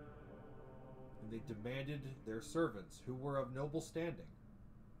 And they demanded their servants, who were of noble standing,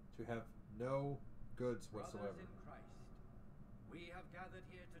 to have no goods whatsoever. Brothers in Christ, we have gathered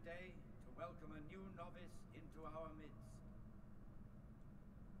here today to welcome a new novice into our midst.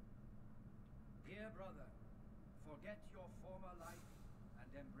 Dear brother, forget your former life and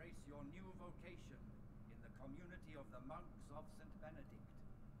embrace your new vocation in the community of the monks of St. Benedict.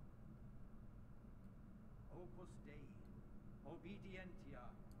 Opus Dei, obedientia,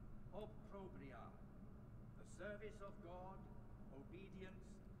 opprobria, the service of God, obedience,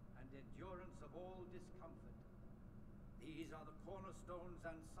 and endurance of all discomfort. These are the cornerstones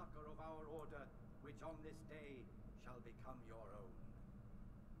and succor of our order, which on this day shall become your own.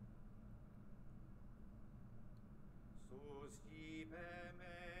 Suscipe me,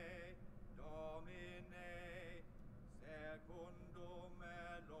 Domine, secundum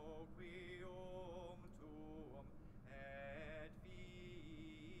eloquium tuum, et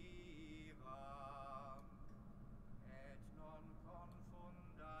vivam, et non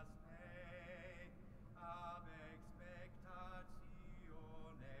confundas me, ab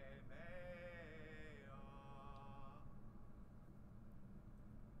expectatione mea.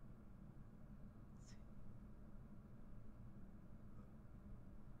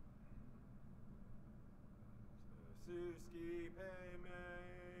 Suscipe me,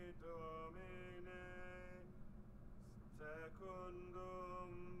 Domine,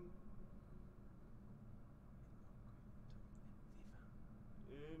 secundum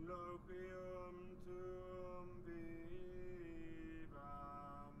in loquium tuum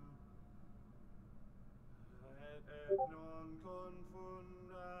vivam, et non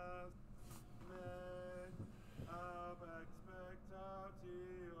confundas me ab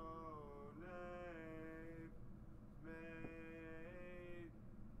expectatione mei.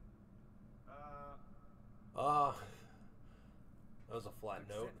 That was a flat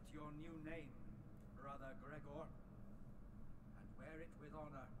note. Accept your new name, Brother Gregor, and wear it with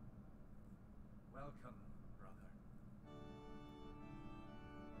honor. Welcome, brother.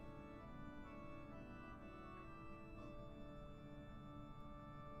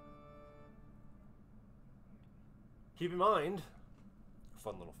 Keep in mind,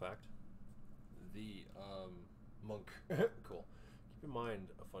 fun little fact, the monk, cool. Keep in mind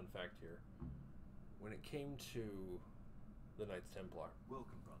a fun fact here. When it came to the Knights Templar,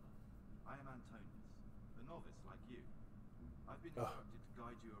 Welcome, brother. I am Antonius, a novice like you. I've been instructed to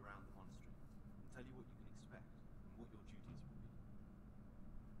guide you around the monastery and tell you what you can expect and what your duties will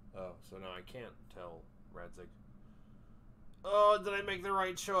be. oh, so now I can't tell Radzig. Oh, did I make the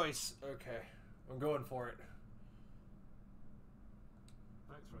right choice? Okay, I'm going for it.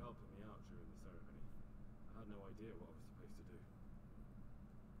 Thanks for helping me out during the ceremony. I had no idea what I was supposed to do.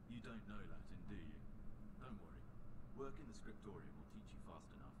 You don't know Latin, do you? Don't worry. Work in the scriptorium will teach you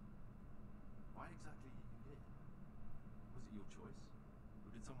fast enough. Why exactly are you here? Was it your choice?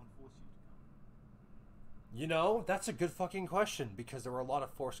 Or did someone force you to come? You know, that's a good fucking question, because there were a lot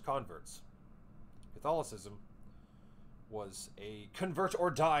of forced converts. Catholicism was a convert or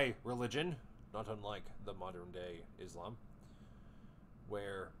die religion, not unlike the modern day Islam,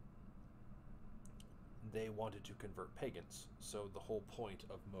 where they wanted to convert pagans. So the whole point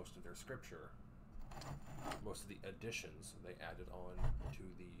of most of their scripture, most of the additions they added on to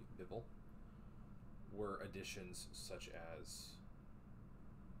the Bible, were additions such as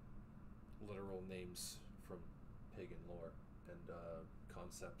literal names from pagan lore and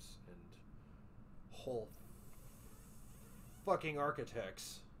concepts and whole fucking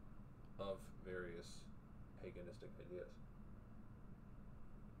architects of various paganistic ideas.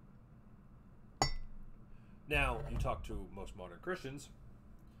 Now, you talk to most modern Christians,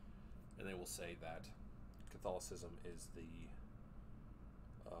 and they will say that Catholicism is the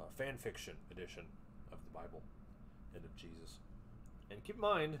fan fiction edition of the Bible and of Jesus. And keep in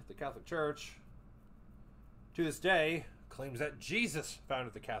mind, the Catholic Church, to this day, claims that Jesus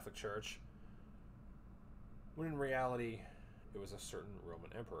founded the Catholic Church, when in reality, it was a certain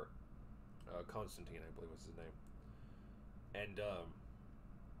Roman emperor. Constantine, I believe was his name. And,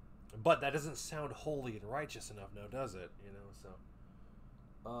 but that doesn't sound holy and righteous enough now, does it? You know, so...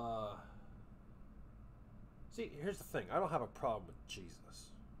 See, here's the thing. I don't have a problem with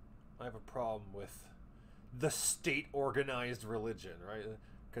Jesus. I have a problem with the state-organized religion, right?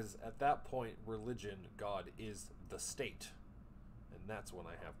 Because at that point, religion, God, is the state. And that's when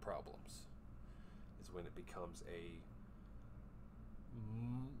I have problems. Is when it becomes a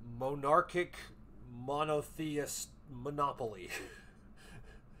monarchic, monotheist monopoly.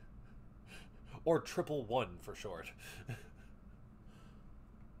 Or 111 for short.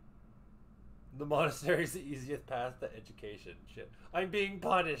 The monastery is the easiest path to education. Shit. I'm being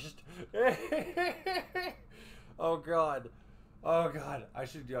punished. Oh god. Oh god. I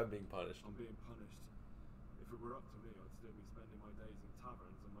should do I'm being punished. I'm being punished. If it were up to me, I'd still be spending my days in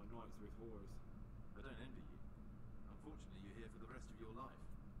taverns and my nights with whores. I don't envy you. Unfortunately, you're here for the rest of your life.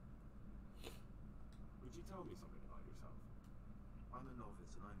 Would you tell me something about yourself? I'm a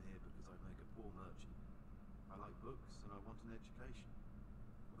novice and I'm here because I make a poor merchant. I like books and I want an education.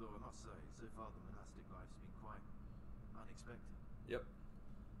 Although I must say, so far the monastic life's been quite unexpected. Yep.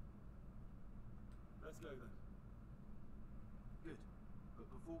 Let's go then. Good.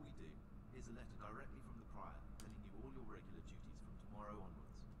 But before we do, here's a letter directly from the prior telling you all your regular duties from tomorrow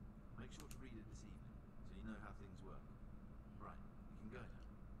onwards. Make sure to read it this evening so you know how things work. Right, you can go now.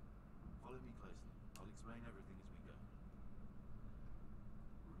 Follow me closely. I'll explain everything as we go.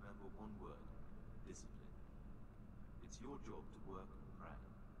 Remember one word: discipline. It's your job to work and pray.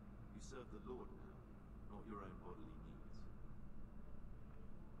 You serve the Lord now, not your own bodily needs.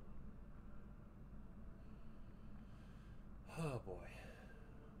 Oh boy.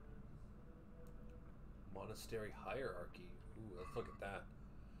 Monastery hierarchy. Ooh, let's look at that.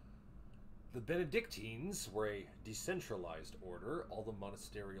 The Benedictines were a decentralized order. All the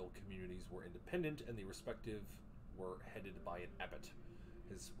monasterial communities were independent, and the respective were headed by an abbot.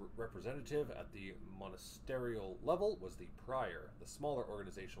 His representative at the monasterial level was the prior. The smaller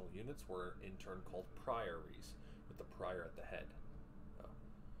organizational units were in turn called priories, with the prior at the head.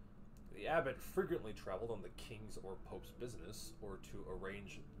 The abbot frequently traveled on the king's or pope's business, or to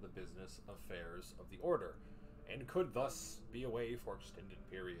arrange the business affairs of the order, and could thus be away for extended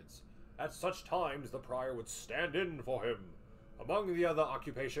periods. At such times, the prior would stand in for him. Among the other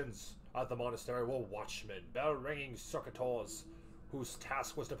occupations at the monastery were watchmen, bell-ringing circuitors, whose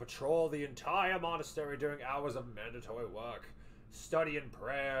task was to patrol the entire monastery during hours of mandatory work, study and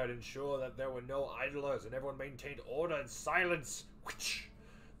prayer, and ensure that there were no idlers and everyone maintained order and silence.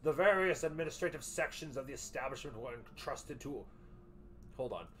 The various administrative sections of the establishment were entrusted to...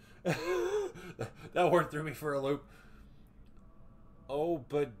 Hold on. That word threw me for a loop.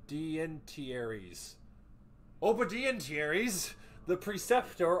 Obedientiaries. Obedientiaries! The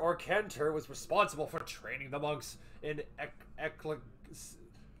preceptor or cantor was responsible for training the monks in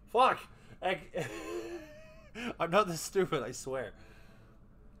I'm not this stupid, I swear.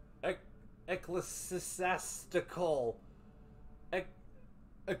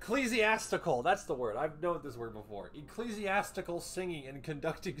 Ecclesiastical, that's the word. I've known this word before. Ecclesiastical singing and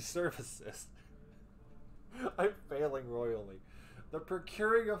conducting services. I'm failing royally. The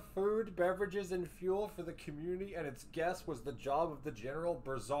procuring of food, beverages, and fuel for the community and its guests was the job of the general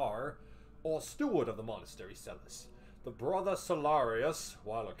Bazaar, or steward of the monastery cellars. The brother Solarius,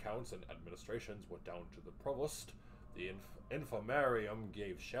 while accounts and administrations were down to the provost, the infirmarium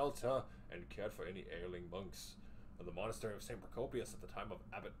gave shelter and cared for any ailing monks. In the monastery of St. Procopius at the time of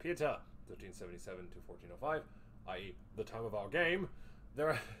Abbot Peter, 1377 to 1405, i.e. the time of our game,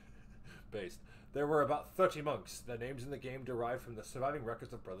 there were about 30 monks. Their names in the game derived from the surviving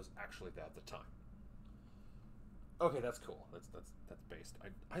records of brothers actually there at the time. Okay, that's cool. That's based.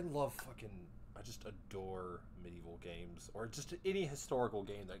 I love fucking... I just adore medieval games, or just any historical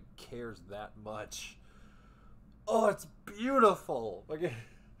game that cares that much. Oh, it's beautiful! Like,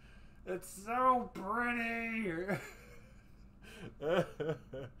 it's so pretty! God,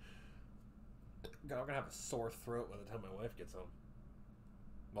 I'm gonna have a sore throat by the time my wife gets home.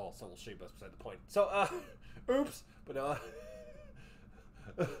 Well, so will she, but that's beside the point. So, oops! But,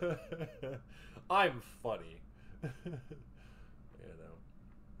 I'm funny. You know.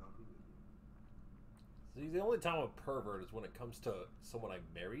 See, the only time I'm a pervert is when it comes to someone I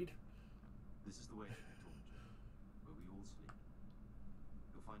married. This is the way to the dormitory, where we all sleep.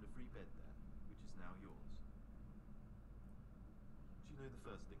 You'll find a free bed there, which is now yours. Do you know the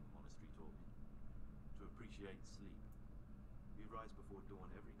first thing the monastery taught me? To appreciate sleep. We rise before dawn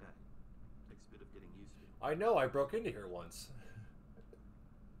every day. Takes a bit of getting used to. I know, I broke into here once.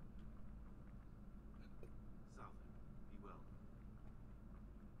 South, be well.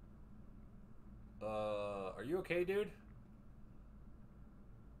 Are you okay, dude?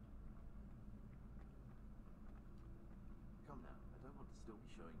 Come now, I don't want to still be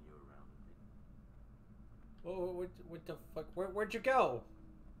showing you around a bit. What the fuck? Where'd you go?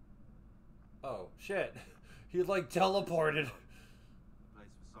 Oh, shit. You, like, teleported. A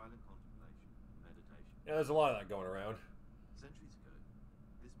place for silent contemplation and meditation. Yeah, there's a lot of that going around. Centuries ago,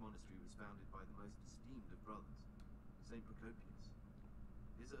 this monastery was founded by the most esteemed of brothers, St. Procopius.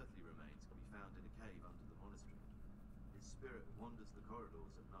 His earthly remains can be found in a cave under the monastery. His spirit wanders the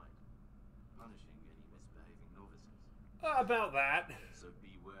corridors at night, punishing any misbehaving novices. About that. So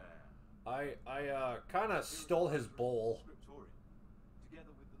beware. I kind of stole his bowl. Scriptorium, together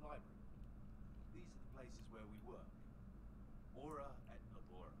with the library. These are the places where we work. Ora et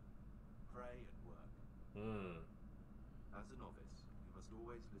labora. Pray and work. As a novice, you must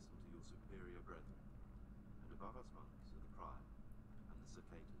always listen to your superior brethren. And above us monks are the prior and the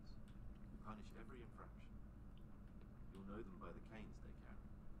cicadas, who punish every infraction. You'll know them by the canes they carry.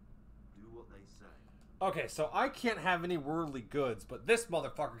 Do what they say. Okay, so I can't have any worldly goods, but this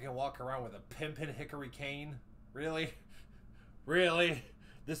motherfucker can walk around with a pimpin' hickory cane? Really? Really?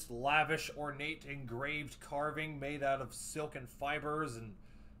 This lavish, ornate, engraved carving made out of silk and fibers and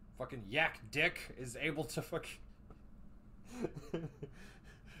fucking yak dick is able to fuck...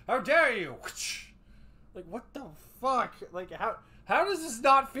 How dare you? Like, what the fuck? Like, how does this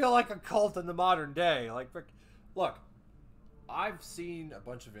not feel like a cult in the modern day? Like, look, I've seen a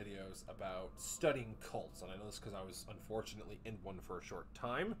bunch of videos about studying cults, and I know this because I was unfortunately in one for a short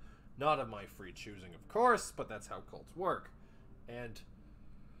time. Not of my free choosing, of course, but that's how cults work. And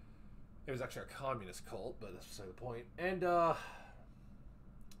it was actually a communist cult, but that's beside the point. And,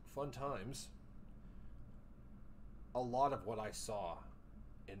 fun times. A lot of what I saw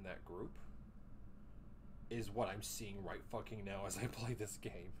in that group is what I'm seeing right fucking now as I play this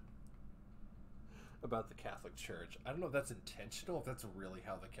game. About the Catholic Church. I don't know if that's intentional, if that's really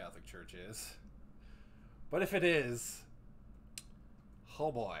how the Catholic Church is. But if it is,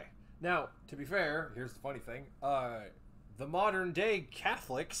 oh boy. Now, to be fair, here's the funny thing. The modern day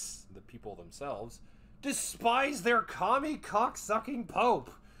Catholics, the people themselves, despise their commie cock-sucking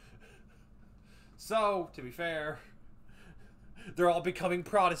Pope. So, to be fair, they're all becoming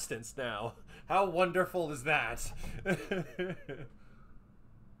Protestants now. How wonderful is that?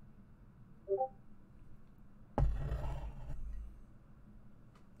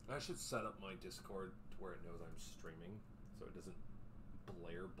 I should set up my Discord to where it knows I'm streaming, so it doesn't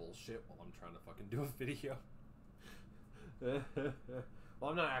blare bullshit while I'm trying to fucking do a video. Well,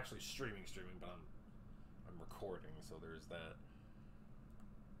 I'm not actually streaming, but I'm recording, so there's that.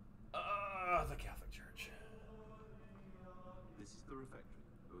 The Catholic Church. This is the refectory,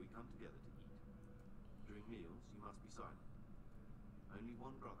 where we come together to eat. During meals, you must be silent. Only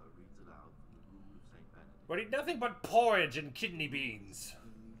one brother reads aloud from the rule of Saint Benedict. We eat nothing but porridge and kidney beans. The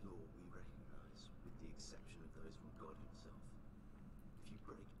only law we recognize, with the exception of those from God himself. If you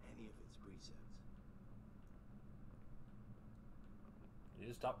break any of its precepts, You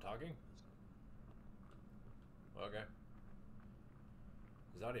just stop talking? Okay.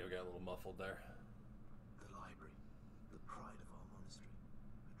 His audio got a little muffled there. the library, the pride of our monastery,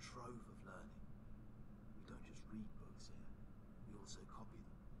 a trove of learning. We don't just read books here, we also copy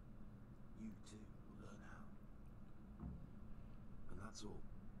them. You too will learn how. And that's all.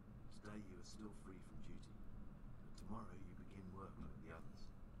 Today you are still free from duty, but tomorrow you begin work like the others.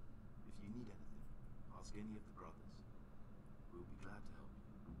 If you need anything, ask any of the brothers. We'll be glad to help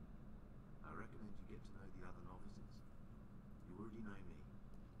you. I recommend you get to know the other novices. You already know me.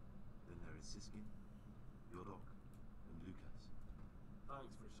 Then there is Siskin, Yodok, and Lucas.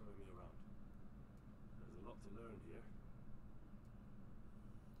 Thanks for showing me around. There's a lot to learn here.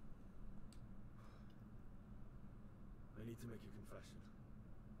 I need to make a confession.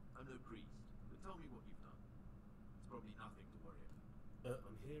 I'm no priest, but tell me what you've done. It's probably nothing to worry about.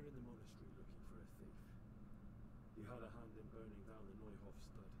 I'm here in the monastery looking for a thief. He had a hand in burning down the Neuhof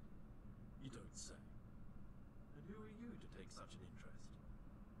stud. You don't say. And who are you to take such an interest?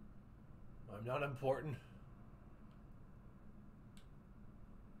 I'm not important.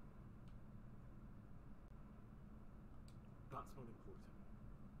 That's not important.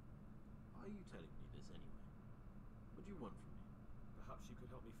 Why are you telling me this anyway? What do you want from me? Perhaps you could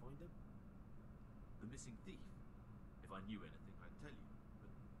help me find him? The missing thief? If I knew anything, I'd tell you.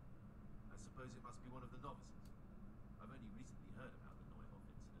 But I suppose it must be one of the novices. I've only recently heard about the Neuhof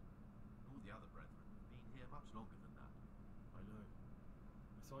incident. All the other brethren have been here much longer than that. I know.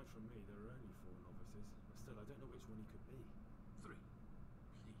 Aside from me, there are only 4 novices. But still, I don't know which one he could be. 3.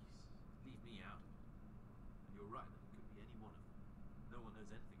 Please, leave me out of it. And you're right that it could be any one of them. No one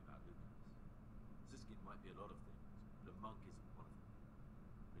knows anything about Lucas. Siskin might be a lot of things, but a monk isn't one of them.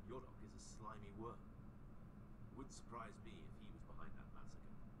 And Yodok is a slimy worm. It wouldn't surprise me if he was behind that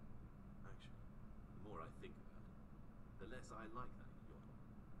massacre. Actually, the more I think about it, the less I like that Yodok.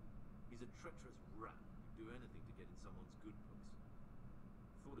 He's a treacherous rat who'd do anything to get in someone's good books.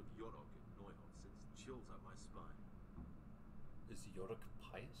 Thought of Yodok and Neuhof sends chills up my spine. Is Yorick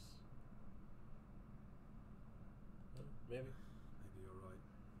pious? Maybe. Maybe you're right.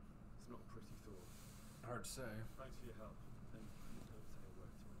 It's not a pretty thought. Hard to say. Thanks for your help. And please don't say a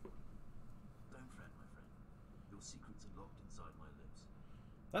word to anyone. Don't fret, my friend. Your secrets are locked inside my lips.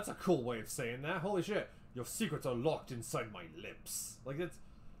 That's a cool way of saying that. Holy shit. Your secrets are locked inside my lips. Like, that's...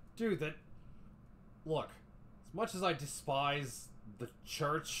 Dude, that... Look. As much as I despise the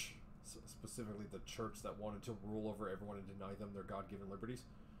church, specifically the church that wanted to rule over everyone and deny them their God-given liberties,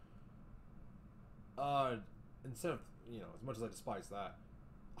 instead of, you know, as much as I despise that,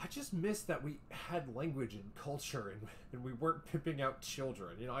 I just miss that we had language and culture and we weren't pimping out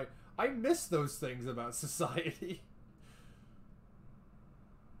children. You know, I miss those things about society.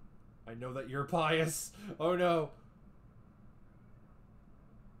 I know that you're pious. Oh no.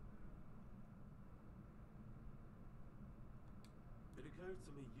 It occurred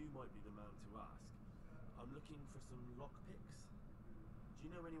to me you might be the man to ask. I'm looking for some lockpicks. Do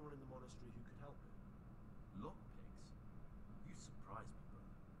you know anyone in the monastery who could help me? Lockpicks? You surprise me,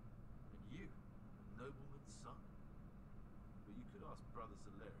 brother. And you, a nobleman's son. But you could ask Brother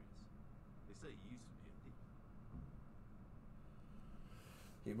Salarius. They say he used to be a thief.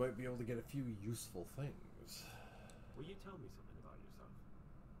 You might be able to get a few useful things. Will you tell me something about yourself?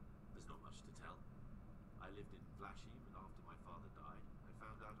 There's not much to tell. I lived in Flashheim, and after my father died, I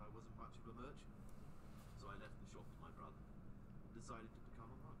found out I wasn't much of a merchant. So I left the shop to my brother and decided to become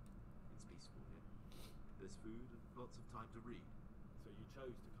a monk. It's peaceful here. There's food and lots of time to read. So you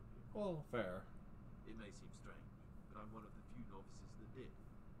chose to come here. Well, fair. It may seem strange, but I'm one of the few novices that did.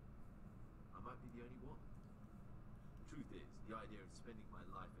 I might be the only one. The truth is, the idea of spending my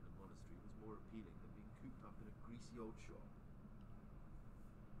life in a monastery was more appealing than being cooped up in a greasy old shop.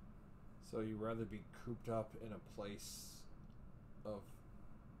 So you'd rather be cooped up in a place of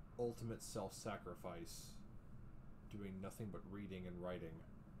ultimate self-sacrifice, doing nothing but reading and writing,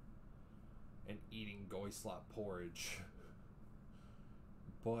 and eating goy-slop porridge.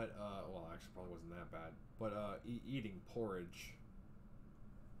 But, well, actually probably wasn't that bad. But, eating porridge.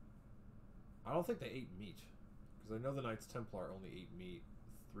 I don't think they ate meat. Because I know the Knights Templar only ate meat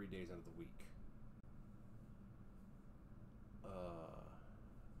 3 days out of the week.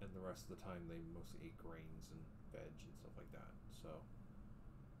 And the rest of the time they mostly ate grains and veg and stuff like that. So I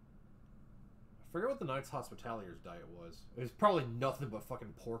forget what the Knights Hospitalier's diet was. It was probably nothing but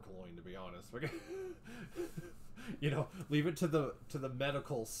fucking pork loin, to be honest. Like, You know, leave it to the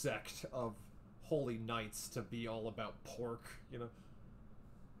medical sect of holy knights to be all about pork, you know.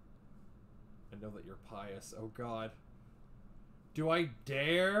 I know that you're pious. Oh god. Do I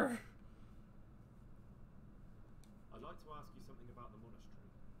dare? I'd like to ask you something about the monastery.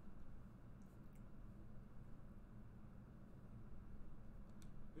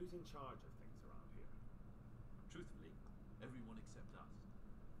 Who's in charge of things around here? Truthfully, everyone except us.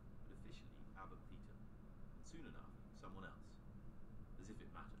 But officially, Abbot Peter. And soon enough, someone else. As if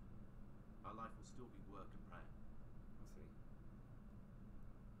it mattered. Our life will still be work and prayer. I see.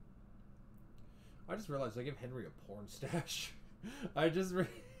 I just realized I give Henry a porn stash. I just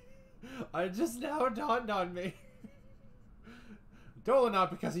now dawned on me. Totally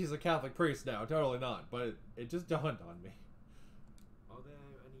not because he's a Catholic priest now. Totally not. But it just dawned on me. Are there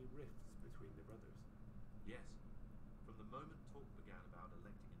any rifts between the brothers? Yes. From the moment talk began about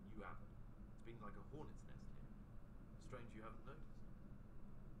electing a new abbot, it's been like a hornet's nest here. Strange you haven't noticed.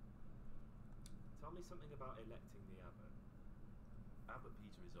 Tell me something about electing the abbot. Abbot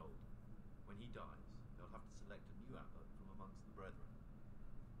Peter is old. When he dies, they'll have to select a new abbot from amongst the brethren.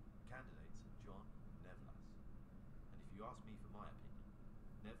 Candidates are John and Nevlas. And if you ask me for my opinion,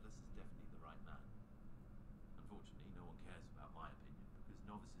 Nevlas is definitely the right man. Unfortunately, no one cares about my opinion because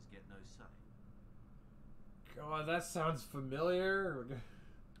novices get no say. God, that sounds familiar.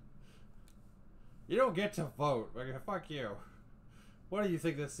 You don't get to vote. Okay, fuck you. What do you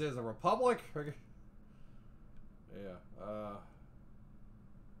think this is? A republic? Okay. Yeah,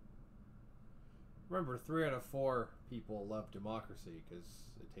 remember, 3 out of 4 people love democracy because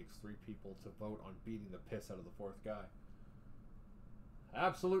it takes 3 people to vote on beating the piss out of the 4th guy.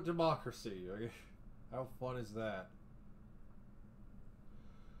 Absolute democracy. Okay? How fun is that?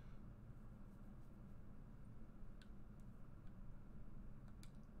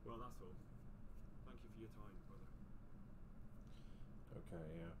 Well, that's all. Thank you for your time, brother. Okay,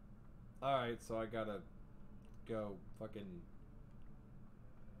 yeah. Alright, so I gotta go fucking...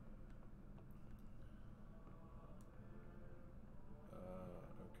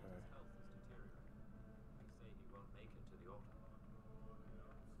 okay. His health is deteriorating. They say he won't make it to the altar.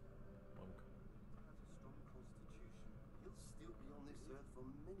 Monk. Has a strong constitution. He'll still be on this earth for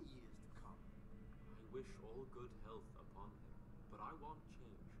many years to come. I wish all good health upon him, but I want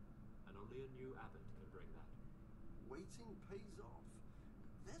change, and only a new abbot can bring that. Waiting pays off.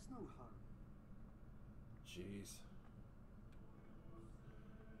 There's no hurry. Jeez.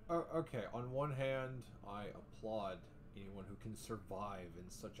 Oh, okay, on one hand, I applaud anyone who can survive in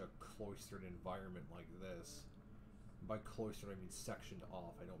such a cloistered environment like this. By cloistered, I mean sectioned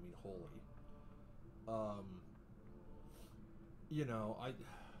off. I don't mean holy. You know,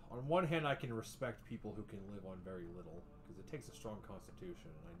 on one hand, I can respect people who can live on very little, because it takes a strong constitution,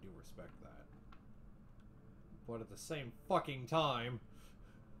 and I do respect that. But at the same fucking time,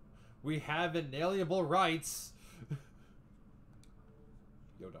 we have inalienable rights.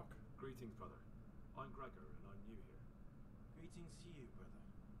 Yodok. Greetings, brother. I'm Gregor, and I'm new here. Greetings to you, brother.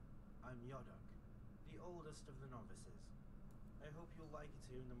 I'm Yodok, the oldest of the novices. I hope you'll like it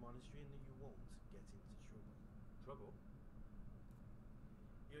here in the monastery and that you won't get into trouble. Trouble?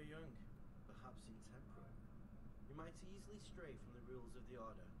 You're young, perhaps intemperate. You might easily stray from the rules of the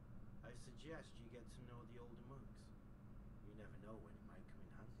order. I suggest you get to know the older monks. You never know when it might come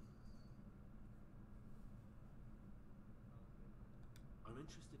in handy. I'm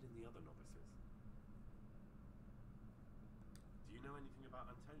interested in the other novices. Do you know anything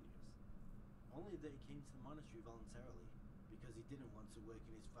about Antonius? Only that he came to the monastery voluntarily, because he didn't want to work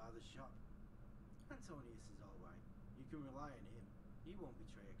in his father's shop. Antonius is alright. You can rely on him. He won't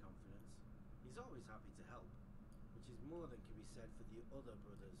betray your confidence. He's always happy to help, which is more than can be said for the other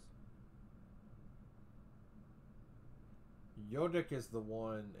brothers. Yodok is the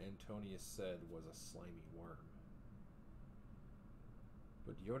one Antonius said was a slimy worm.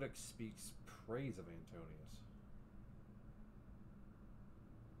 But Yodok speaks praise of Antonius.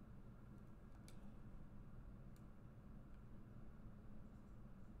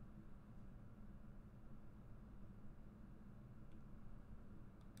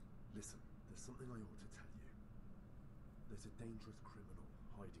 Listen, there's something I ought to tell you. There's a dangerous criminal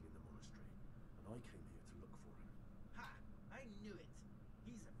hiding in the monastery, and I came here to look for him. Ha! I knew it!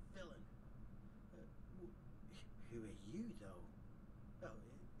 He's a villain. Who are you, though? Well,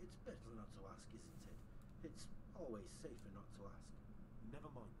 it's better not to ask, isn't it? It's always safer not to ask. Never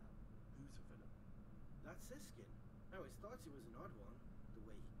mind that. Who's a villain? That's Siskin. I always thought he was an odd one, the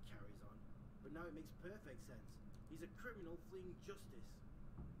way he carries on. But now it makes perfect sense. He's a criminal fleeing justice.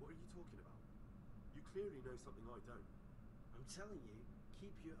 What are you talking about? You clearly know something I don't. I'm telling you,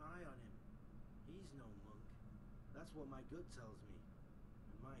 keep your eye on him. He's no monk. That's what my gut tells me.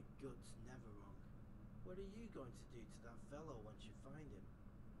 And my gut's never wrong. What are you going to do to that fellow once you find him?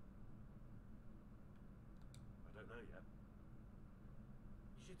 I don't know yet.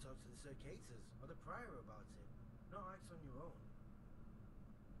 You should talk to the Scheckels or the prior about it. Not act on your own.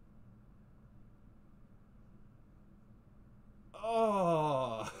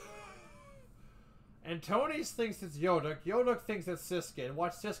 Oh. And Tony thinks it's Yoduk. Yoduk thinks it's Siskin.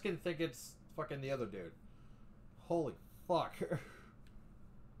 Watch Siskin think it's fucking the other dude. Holy fuck.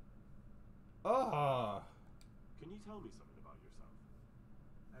 Oh. Can you tell me something about yourself?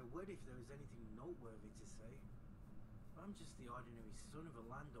 I would if there was anything noteworthy to say. I'm just the ordinary son of a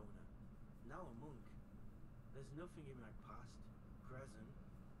landowner, now a monk. There's nothing in my past, present,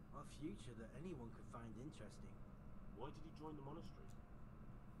 or future that anyone could find interesting. Why did you join the monastery?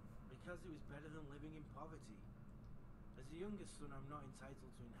 Because it was better than living in poverty. As the youngest son, I'm not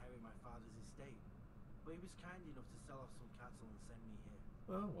entitled to inherit my father's estate, but he was kind enough to sell off some cattle and send me here.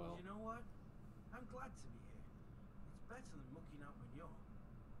 Oh, well. And you know what? I'm glad to be here. It's better than mucking out manure.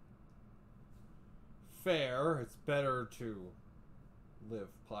 Fair. It's better to live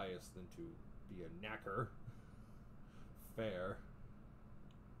pious than to be a knacker. Fair.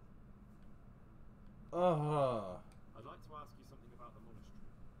 I'd like to ask you something about the monastery.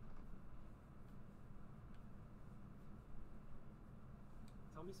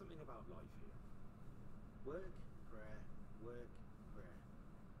 Tell me something about life here. Work, prayer, work, prayer.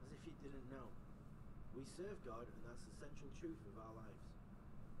 As if you didn't know. We serve God, and that's the central truth of our lives.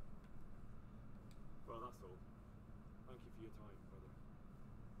 Well, that's all. Thank you for your time, brother.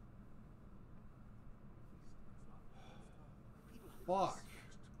 Fuck.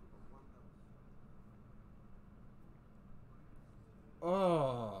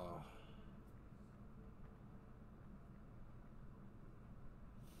 Oh.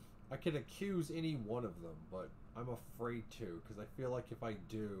 I could accuse any one of them, but I'm afraid to, because I feel like if I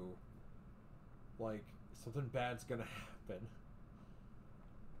do, like, something bad's gonna happen.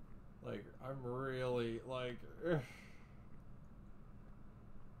 Like, I'm really, like,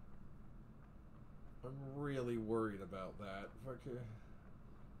 I'm really worried about that. Fuck.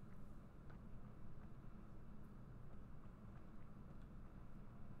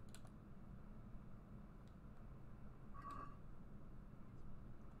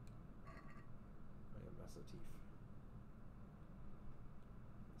 Masatif.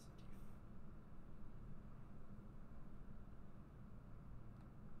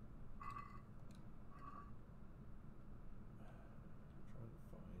 Trying to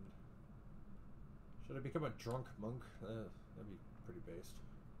find. Should I become a drunk monk? That'd be pretty based.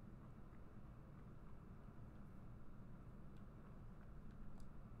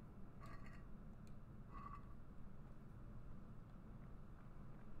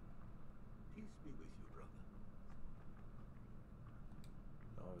 Peace be with you, brother.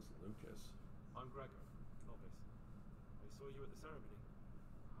 No, it was Lucas. I'm Gregor, novice. I saw you at the ceremony.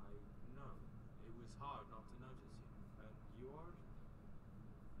 I know. It was hard not to notice you. And you are?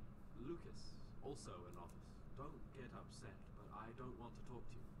 Lucas, also a novice. Don't get upset, but I don't want to talk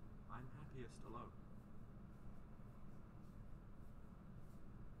to you. I'm happiest alone.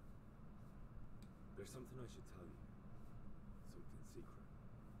 There's something I should tell you. Something secret.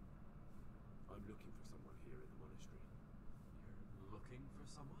 I'm looking for someone here in the monastery. You're looking for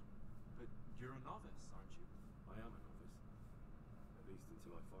someone? But you're a novice, aren't you? I am a novice. At least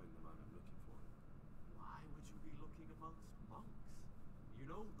until I find the man I'm looking for. Why would you be looking amongst monks? You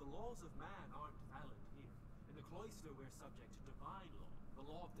know, the laws of man aren't valid here. In the cloister, we're subject to divine law, the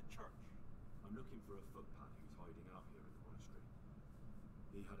law of the church. I'm looking for a footpad who's hiding out here in the monastery.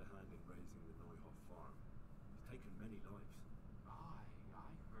 He had a hand in raising the Neuhoff farm. He's taken many lives. I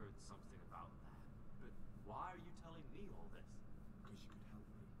heard something about that. But why are you telling me all this? Because you could help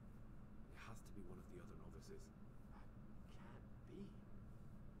me. It has to be one of the other novices. That can't be.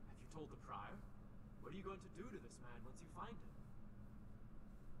 Have you told the prior? What are you going to do to this man once you find him?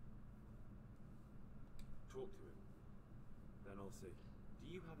 Talk to him. Then I'll see. Do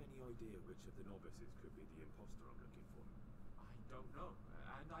you have any idea which of the novices could be the imposter I'm looking for? I don't know,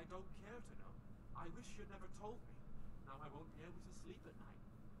 and I don't care to know. I wish you'd never told me. Now I won't be able to sleep at night.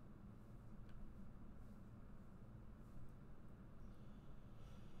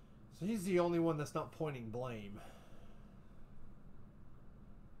 So he's the only one that's not pointing blame.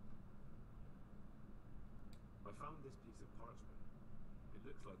 I found this piece of parchment. It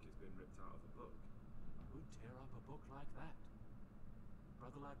looks like it's been ripped out of a book. Who'd tear up a book like that?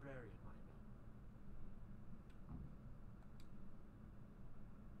 Brother Librarian might know.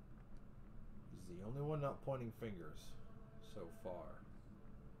 He's the only one not pointing fingers so far.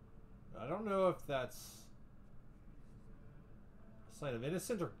 I don't know if that's Sign of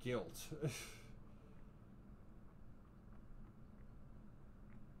innocent or guilt?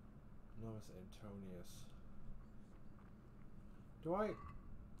 Novice Antonius. Do I...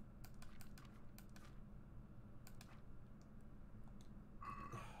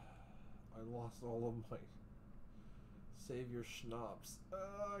 I lost all of my... Save your schnapps.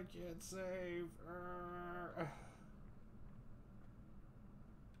 I can't save.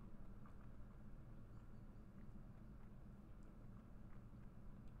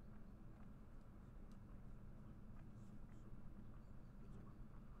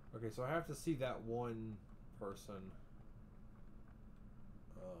 Okay, so I have to see that one person.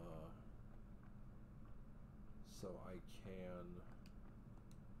 So I can...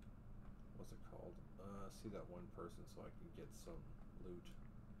 What's it called? See that one person so I can get some loot.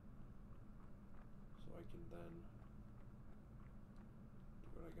 So I can then do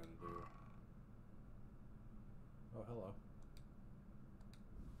what I gotta do. Oh, hello.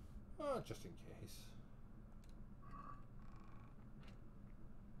 Oh, just in case.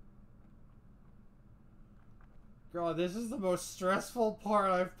 God, this is the most stressful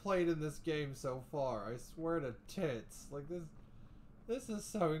part I've played in this game so far. I swear to tits. Like, this is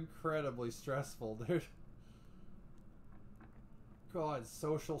so incredibly stressful, dude. God,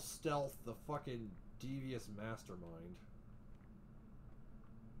 social stealth, the fucking devious mastermind.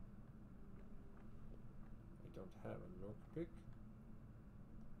 I don't have a lockpick.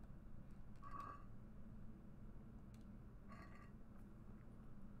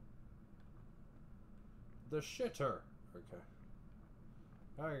 The shitter. Okay.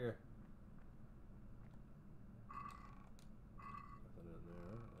 Hiya. Nothing in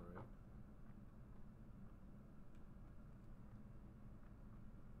there. Alright.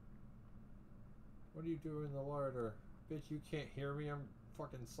 What are you doing in the larder? Bitch, you can't hear me. I'm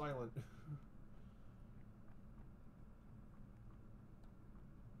fucking silent.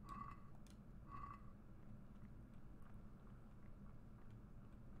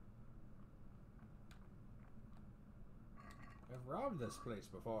 I've robbed this place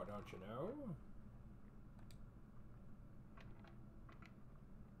before, don't you know?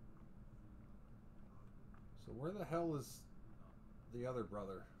 So where the hell is the other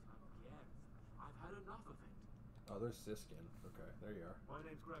brother? Yes, I've had enough of it. Oh, there's Siskin. Okay, there you are. My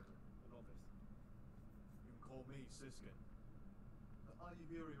name's Gregor, a novice. You can call me Siskin. Are you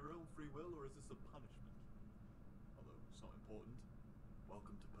here of your own free will, or is this a punishment? Although it's not important.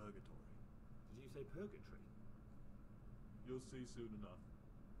 Welcome to Purgatory. Did you say purgatory? You'll see soon enough.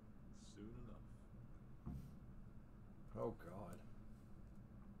 Soon enough. Oh, God.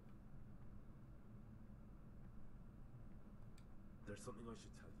 There's something I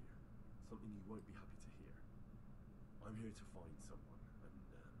should tell you. Something you won't be happy to hear. I'm here to find someone and,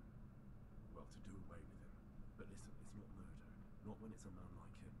 well, to do away with him. But listen, it's not murder. Not when it's a man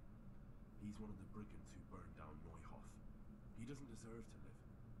like him. He's one of the brigands who burned down Neuhof. He doesn't deserve to live.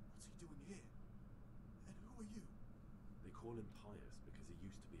 What's he doing here? And who are you? They call him pious because he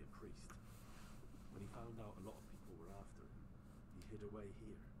used to be a priest. When he found out a lot of people were after him, he hid away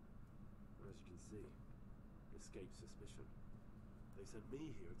here. And as you can see, escaped suspicion. They sent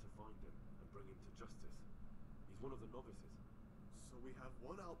me here to find him and bring him to justice. He's one of the novices. So we have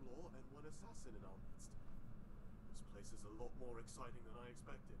one outlaw and one assassin in our midst. This place is a lot more exciting than I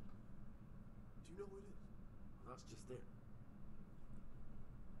expected. Do you know who it is? That's just it.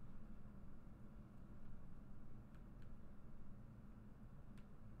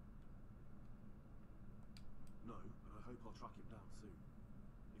 No, but I hope I'll track him down soon.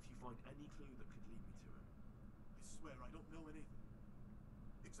 If you find any clue that could lead me to him. I swear I don't know anything.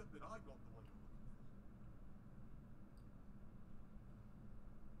 Except that I'm not the one you're looking for.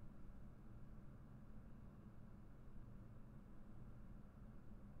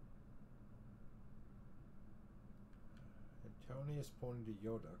 Antonius pointed to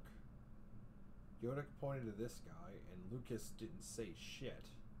Yodok. Yodok pointed to this guy, and Lucas didn't say shit.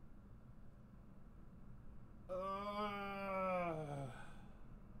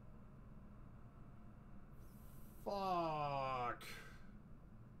 Fuck.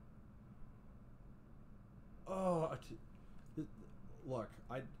 Oh, look,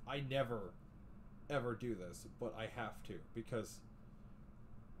 I never ever do this, but I have to because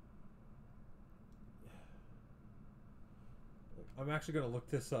I'm actually gonna look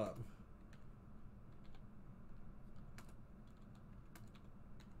this up.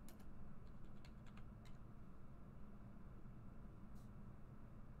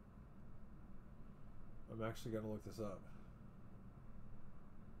 I'm actually gonna look this up.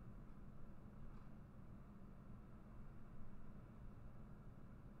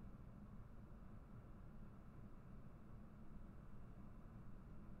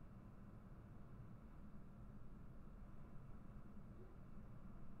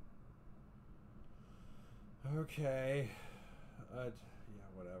 Okay. Yeah,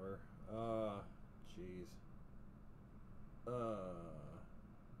 whatever. Jeez.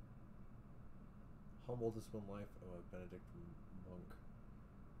 Humble disciplined life of a Benedict monk.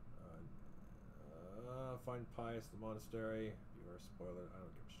 Find pious the monastery. Beware spoiler. I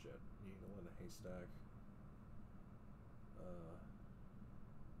don't give a shit. Needle in a haystack.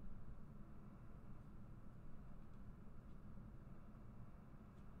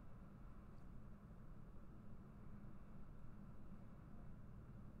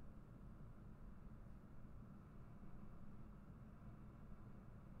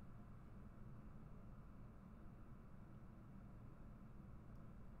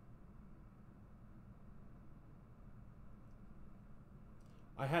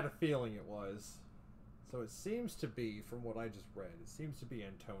 I had a feeling it was. So it seems to be, from what I just read, it seems to be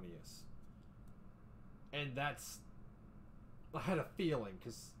Antonius. And that's... I had a feeling,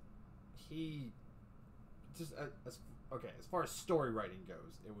 because he... Just, okay, as far as story writing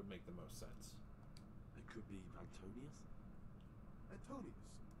goes, it would make the most sense. It could be Antonius? Antonius?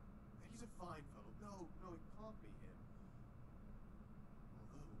 He's a fine fellow. No, it can't be him.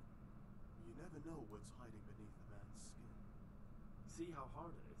 Although, you never know what's hiding beneath a man's skin. See how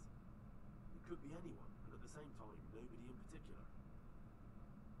hard it is? It could be anyone, and at the same time, nobody in particular.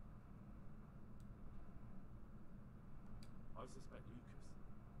 I suspect Lucas.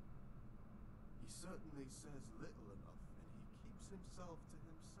 He certainly says little enough, and he keeps himself to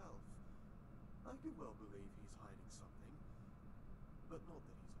himself. I could well believe he's hiding something, but not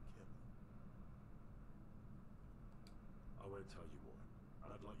that he's a killer. I won't tell you more,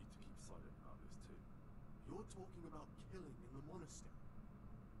 and I'd like you to keep silent about this too. You're talking about killing in the monastery.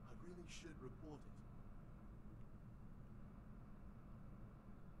 I really should report it.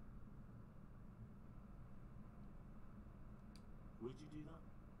 Would you do that?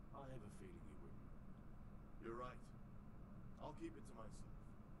 I have a feeling you wouldn't. You're right. I'll keep it to myself.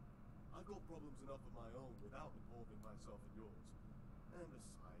 I've got problems enough of my own without involving myself in yours. And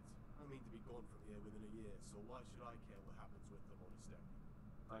besides, I mean to be gone from here within a year, so why should I care what happens with the monastery?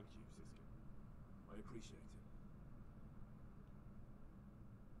 Thank you, Siskin. I appreciate it.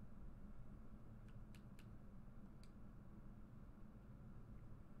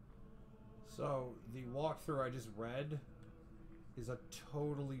 So, the walkthrough I just read is a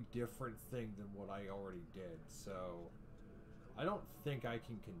totally different thing than what I already did. So, I don't think I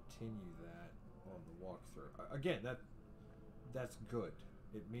can continue that on the walkthrough. Again, that's good.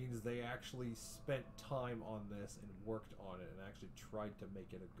 It means they actually spent time on this and worked on it and actually tried to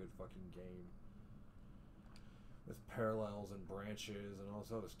make it a good fucking game. With parallels and branches and all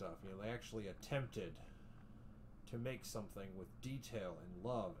this other stuff. You know, they actually attempted to make something with detail and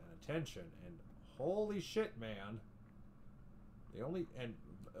love and attention, and holy shit, man.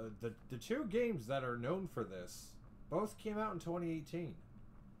 The two games that are known for this both came out in 2018.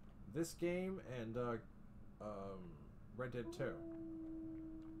 This game and Red Dead 2.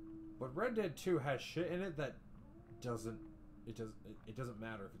 But Red Dead 2 has shit in it that doesn't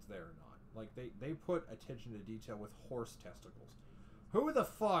matter if it's there or not. Like they put attention to detail with horse testicles. Who the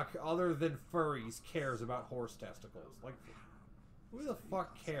fuck other than furries cares about horse testicles? Like, who the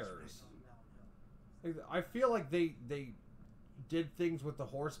fuck cares? Like, I feel like they did things with the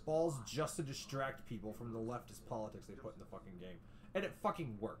horse balls just to distract people from the leftist politics they put in the fucking game. And it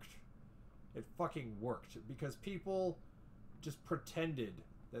fucking worked. It fucking worked. Because people just pretended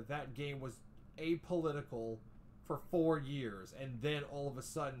that that game was apolitical for 4 years. And then all of a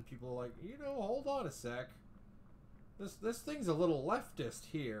sudden people are like, you know, hold on a sec. This thing's a little leftist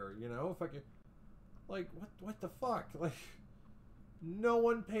here, you know? If I could... Like, what the fuck? Like, no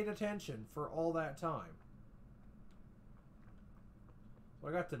one paid attention for all that time. So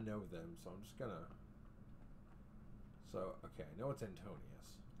I got to know them, so I'm just gonna... So, okay, I know it's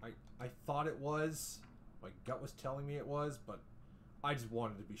Antonius. I thought it was. My gut was telling me it was, but I just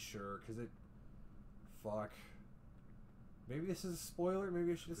wanted to be sure, because it... Fuck. Maybe this is a spoiler?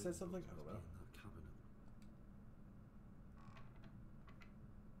 Maybe I should have said something? I don't know.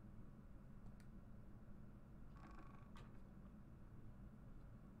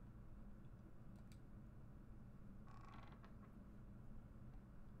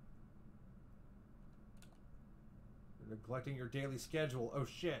 Neglecting your daily schedule. Oh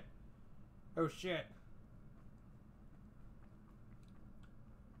shit. Oh shit.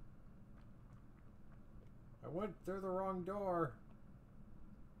 I went through the wrong door.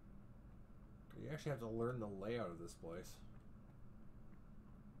 You actually have to learn the layout of this place.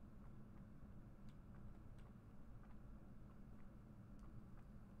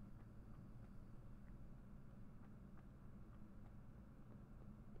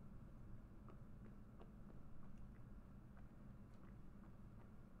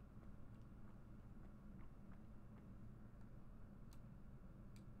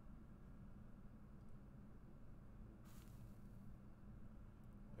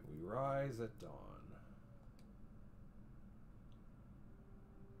 rise at dawn.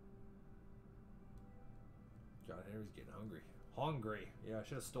 God, Henry's getting hungry. Hungry. Yeah, I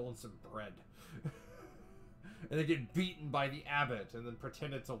should have stolen some bread. And then get beaten by the abbot, and then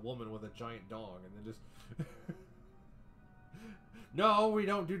pretend it's a woman with a giant dong, and then just... No, we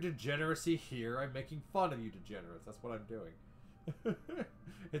don't do degeneracy here. I'm making fun of you degenerates. That's what I'm doing.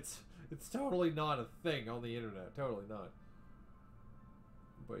 It's totally not a thing on the internet. Totally not.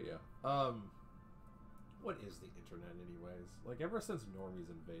 But yeah. What is the internet anyways? Like, ever since normies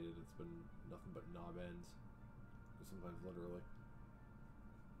invaded, it's been nothing but knob ends. Sometimes literally.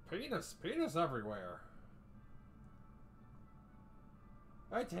 Penis everywhere.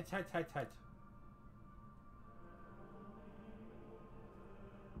 Tight.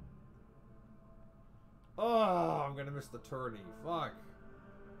 Oh, I'm gonna miss the tourney. Fuck.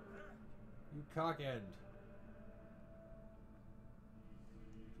 You cock end.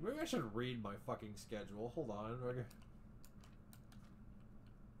 Maybe I should read my fucking schedule. Hold on. Okay.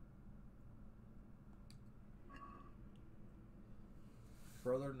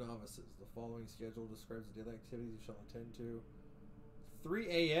 For other novices, the following schedule describes the daily activities you shall attend to. 3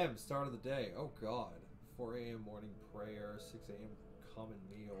 a.m. start of the day. Oh god. 4 a.m. morning prayer. 6 a.m. common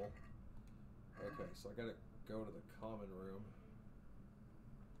meal. Okay, so I gotta go to the common room.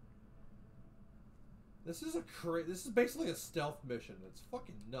 This is basically a stealth mission. It's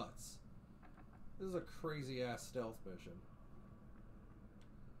fucking nuts. This is a crazy ass stealth mission.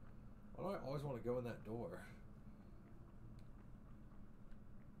 Why do I always want to go in that door?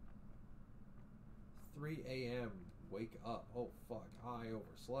 3 a.m. Wake up. Oh fuck, I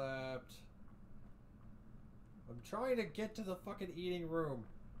overslept. I'm trying to get to the fucking eating room.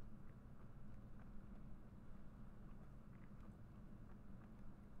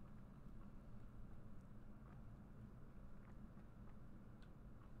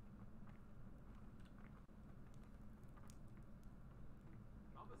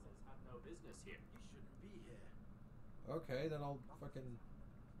 Novices have no business here. You shouldn't be here. Okay, then I'll fucking...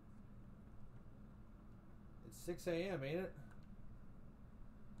 It's 6 a.m., ain't it?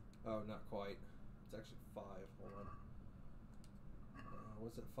 Oh, not quite. It's actually 5. Hold on.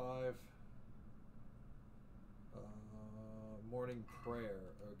 What's it, 5? Morning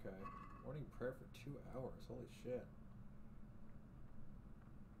prayer. Okay. Morning prayer for 2 hours. Holy shit.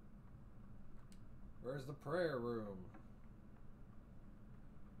 Where's the prayer room?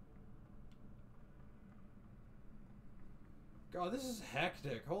 God, this is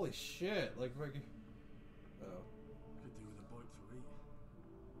hectic. Holy shit. Like, oh. Could do with a bite to eat.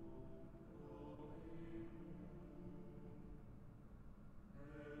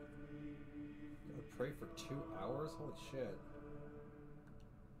 Gotta pray for 2 hours? Holy shit.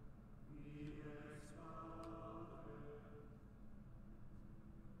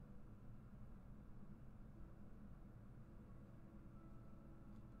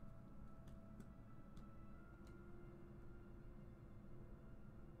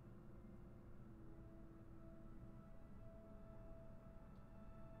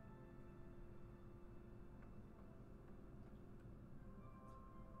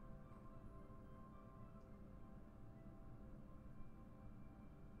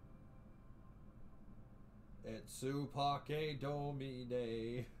 Et su pace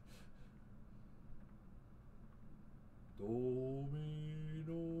domine.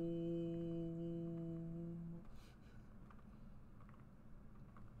 Domino.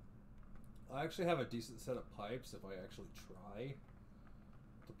 I actually have a decent set of pipes if I actually try.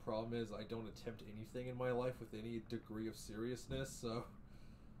 The problem is I don't attempt anything in my life with any degree of seriousness, so...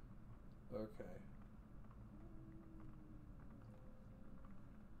 Okay.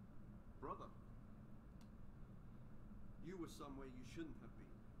 Brother, you were somewhere you shouldn't have been.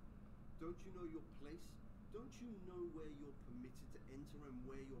 Don't you know your place? Don't you know where you're permitted to enter and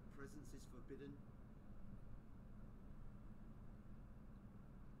where your presence is forbidden?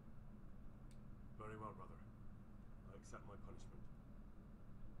 Very well, brother. I accept my punishment.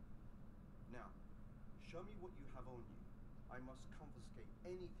 Now, show me what you have on you. I must confiscate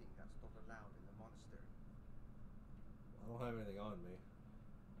anything that's not allowed in the monastery. I don't have anything on me.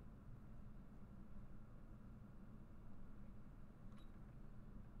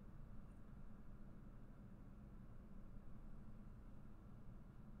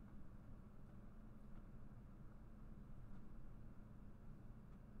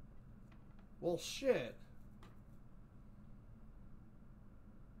 Well, shit.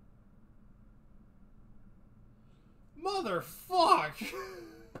 Motherfuck!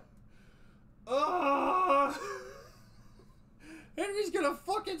 Henry's gonna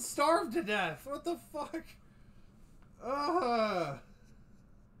fucking starve to death. What the fuck?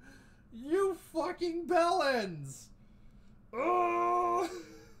 fucking bellends! Oh!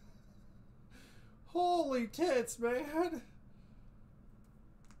 Holy tits, man!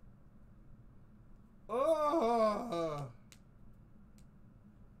 Oh!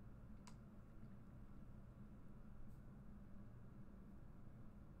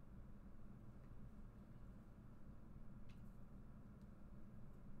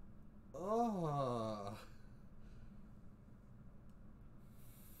 Oh!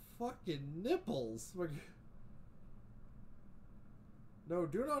 Fucking nipples! No,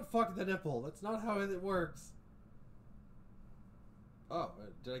 do not fuck the nipple. That's not how it works. Oh,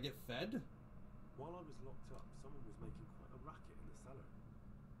 did I get fed? While I was locked up, someone was making quite a racket in the cellar.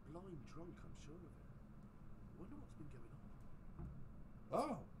 Blind drunk, I'm sure of it. Wonder what's been going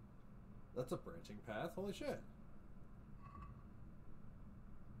on. Oh. That's a branching path. Holy shit.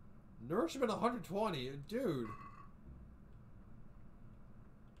 Nourishment 120. Dude.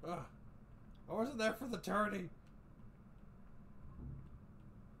 Ugh. I wasn't there for the tourney.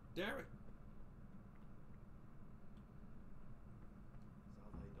 Damn it.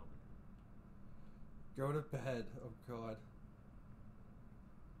 Go to bed. Oh god.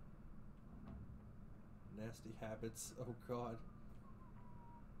 Nasty habits. Oh god.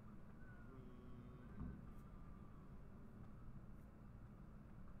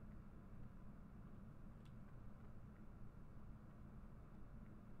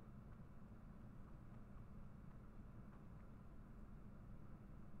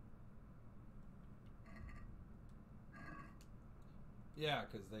 Yeah,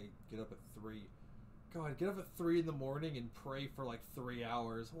 because they get up at 3. God, get up at 3 in the morning and pray for like 3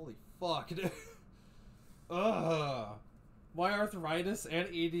 hours. Holy fuck, dude. Ugh. My arthritis and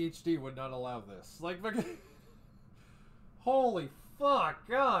ADHD would not allow this. Like, holy fuck,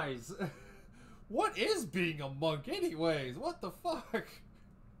 guys. What is being a monk anyways? What the fuck?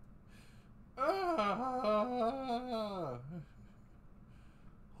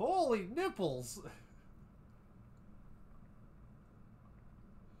 Holy nipples.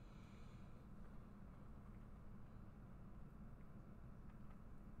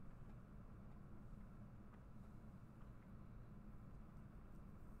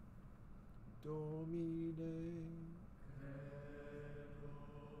 Domine.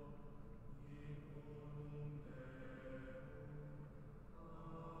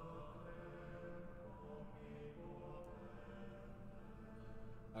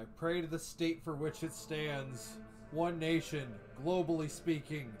 I pray to the state for which it stands, one nation, globally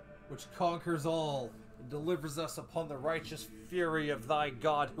speaking, which conquers all and delivers us upon the righteous fury of thy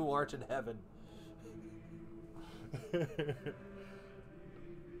God who art in heaven.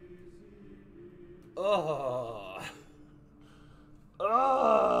 Ugh.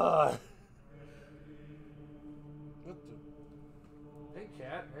 Ugh. What the? Hey,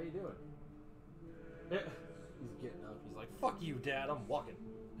 cat, how you doing? Yeah. He's getting up. He's like, "Fuck you, Dad. I'm walking."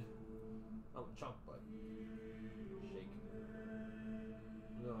 I'm a chunk butt. Shake.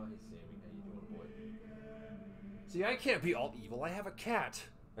 No, hey, Sammy, how you doing, boy? See, I can't be all evil. I have a cat.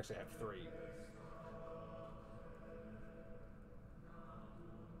 Actually, I have 3.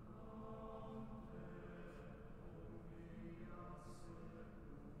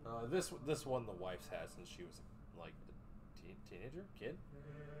 This one the wife's had since she was like a teenager, kid,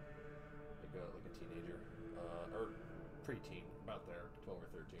 like a teenager, or preteen, about there, 12 or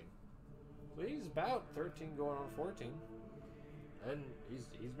 13. So he's about 13, going on 14, and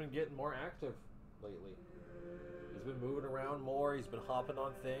he's been getting more active lately. He's been moving around more. He's been hopping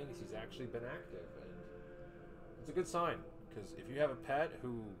on things. He's actually been active, and it's a good sign. Because if you have a pet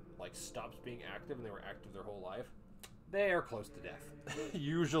who like stops being active and they were active their whole life, they are close to death,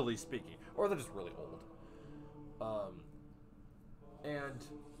 usually speaking, or they're just really old. And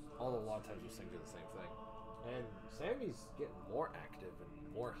a lot of times those things are the same thing. And Sammy's getting more active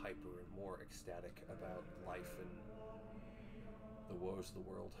and more hyper and more ecstatic about life and the woes of the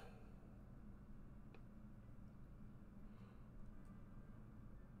world.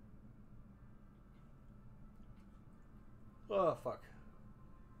 Oh, fuck.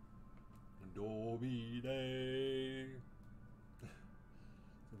 Domine.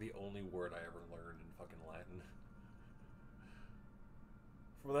 The only word I ever learned in fucking Latin.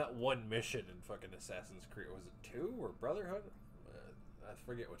 From that one mission in fucking Assassin's Creed. Was it 2 or Brotherhood? I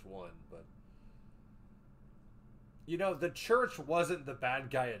forget which one, but... You know, the church wasn't the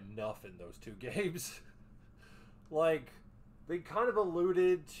bad guy enough in those 2 games. Like, they kind of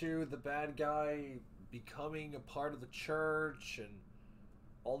alluded to the bad guy becoming a part of the church and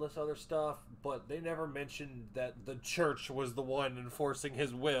all this other stuff, but they never mentioned that the church was the one enforcing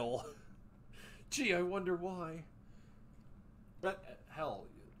his will. Gee, I wonder why. But hell,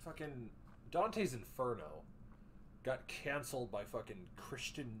 fucking Dante's Inferno got canceled by fucking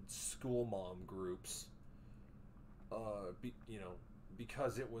Christian school mom groups,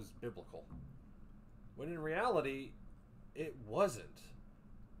 because it was biblical. When in reality, it wasn't.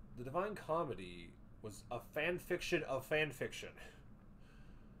 The Divine Comedy was a fan fiction of fan fiction.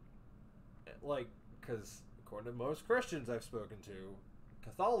 Like, because according to most Christians I've spoken to,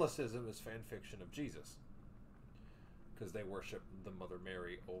 Catholicism is fan fiction of Jesus. Because they worship the Mother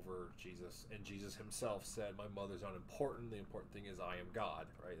Mary over Jesus. And Jesus himself said, my mother's not important. The important thing is I am God,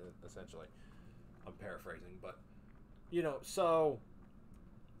 right? Essentially. I'm paraphrasing, but... so...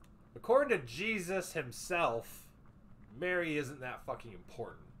 according to Jesus himself, Mary isn't that fucking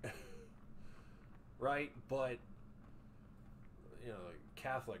important. Right? But...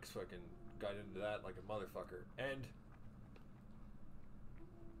 Catholics fucking got into that like a motherfucker. And...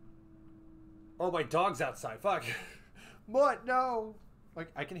 oh, my dog's outside. Fuck. Mutt, no!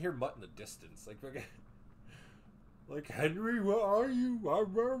 Like, I can hear Mutt in the distance. Like Henry, where are you?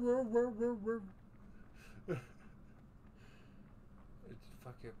 It's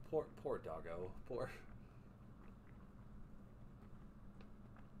fucking poor doggo. Poor.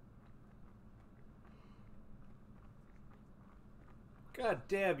 God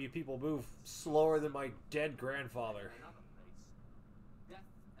damn, you people move slower than my dead grandfather.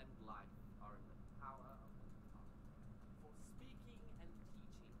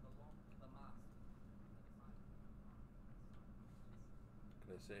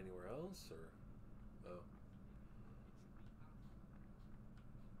 Can I say anywhere else, or... oh.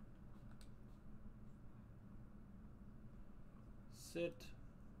 Sit.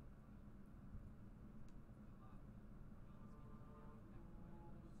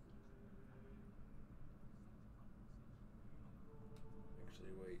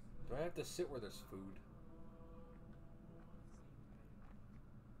 Actually, wait. Do I have to sit where there's food?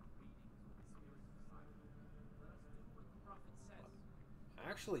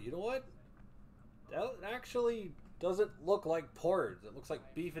 Actually, you know what? That actually doesn't look like porridge. It looks like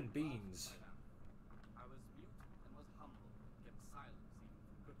beef and beans. I was mute and was humble, kept silence even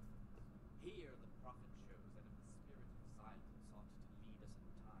from good things. Here the prophet shows that if the spirit of silence sought to lead us in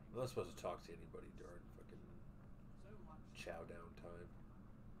time... I'm not supposed to talk to anybody during fucking chow down time.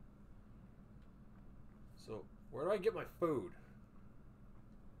 So, where do I get my food?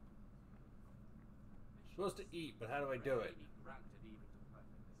 I'm supposed to eat, but how do I do it?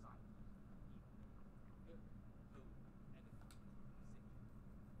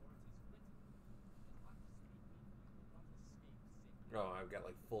 Oh, I've got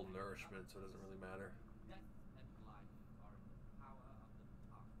like full nourishment, so it doesn't really matter. Death and life are in the power of the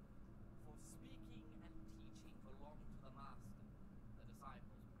tongue. For speaking and teaching belong to the master. The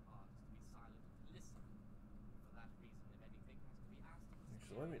disciples were asked to be silent and listen. For that reason, if anything has to be asked,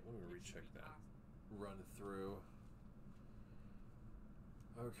 actually, let me recheck that. Run through.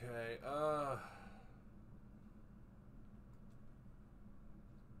 Okay, oh,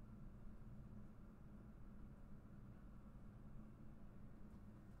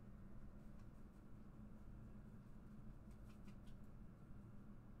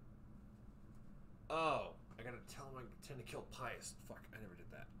 I gotta tell him I tend to kill Pius. Fuck, I never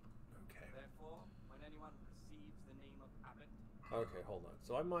did that. Okay. Therefore, when anyone receives the name of Abbot... okay, hold on.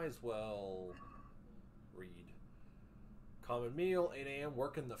 So I might as well read. Common meal, 8 a.m.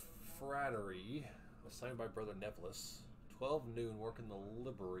 Work in the frattery, assigned by Brother Nevlis. 12 noon, work in the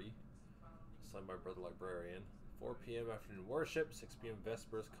library, assigned by Brother Librarian. 4 p.m. afternoon worship. 6 p.m.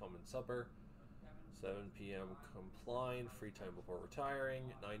 vespers, common supper. 7 p.m. compline, free time before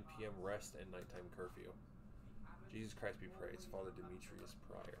retiring. 9 p.m. rest and nighttime curfew. Jesus Christ be praised. Father Demetrius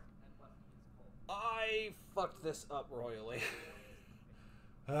Prior. I fucked this up royally.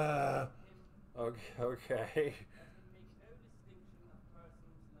 Okay.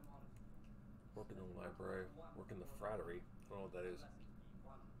 Work in the library. Work in the frattery. I don't know what that is.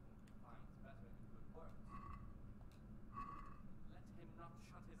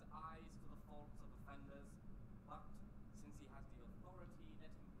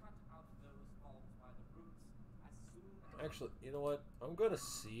 Actually, you know what? I'm gonna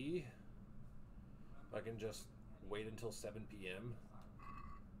see if I can just wait until 7 p.m.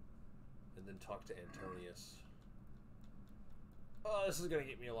 and then talk to Antonius. Oh, this is gonna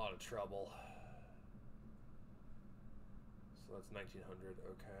get me a lot of trouble. So that's 1900,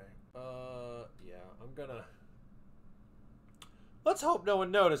 okay. Yeah, I'm gonna... let's hope no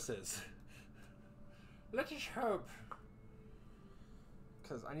one notices. Let us hope.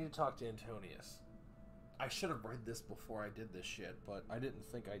 Because I need to talk to Antonius. I should have read this before I did this shit, but I didn't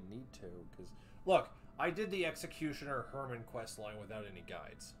think I'd need to, because... look, I did the Executioner Herman quest line without any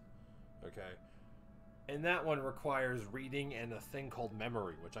guides. Okay? And that one requires reading and a thing called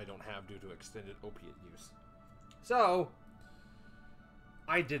memory, which I don't have due to extended opiate use. So,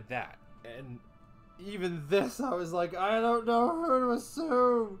 I did that. And even this, I was like, I don't know who to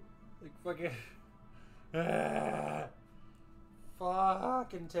assume. Like, fucking...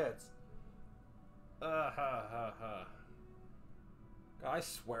 fucking tits. I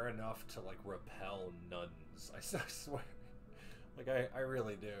swear enough to, like, repel nuns. I swear. Like, I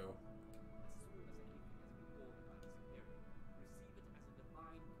really do.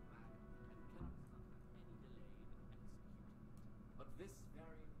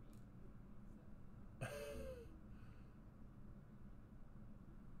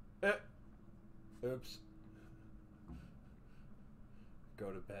 Oops. Go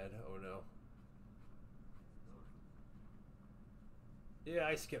to bed. Oh no. Yeah,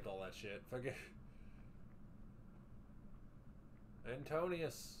 I skipped all that shit. Fuck it.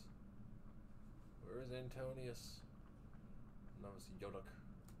 Antonius. Where is Antonius? No, it's Yodok.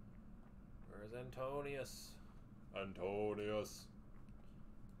 Where is Antonius? Antonius.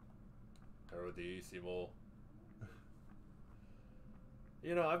 Herodissimo.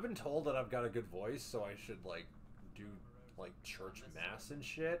 You know, I've been told that I've got a good voice, so I should, like, do, like, church mass and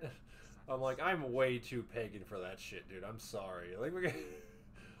shit. I'm like, I'm way too pagan for that shit, dude. I'm sorry. Like,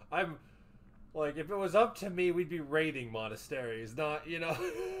 I'm, like, if it was up to me, we'd be raiding monasteries, not, you know.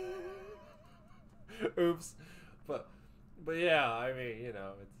 Oops. But yeah, I mean, you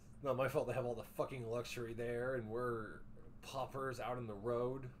know, it's not my fault they have all the fucking luxury there, and we're paupers out on the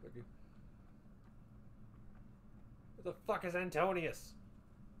road. Like, what the fuck is Antonius?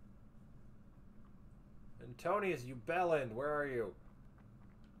 Antonius, you bellend, where are you?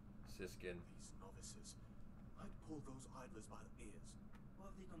 Siskin. These novices. I'd pull those idlers by the ears. What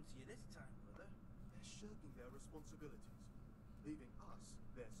have they done to you this time, brother? They're shirking their responsibilities, leaving us,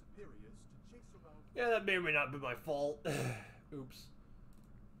 their superiors, to chase around. Yeah, that may or may not be my fault. Oops.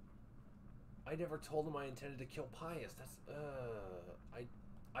 I never told him I intended to kill Pius. That's, I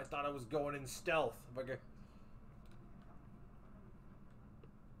thought I was going in stealth. Okay.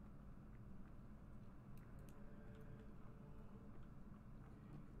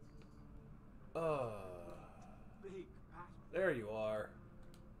 Big Pat. There you are.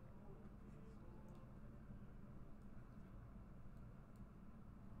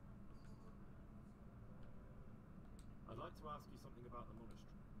 I'd like to ask you something about the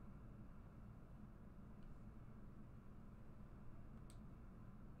monastery.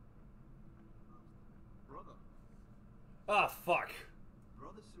 Brother, Ah, fuck.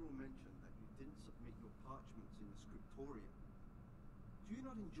 Brother Cyril mentioned that you didn't submit your parchments in the scriptorium. Do you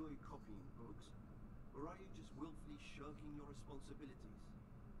not enjoy copying books, or are you just willfully shirking your responsibilities?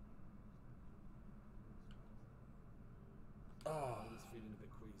 Oh. I was feeling a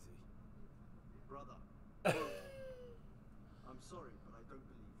bit queasy. Brother, I'm sorry, but I don't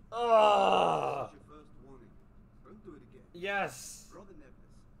believe you. Ah. This is your first warning. Don't do it again. Yes. Brother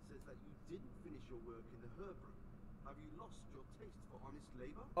Nevis says that you didn't finish your work in the herb room. Have you lost your taste for honest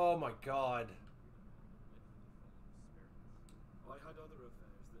labor? Oh my god. I had other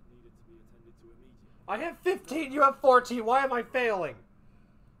affairs that needed to be attended to immediately. I have 15, you have 14. Why am I failing?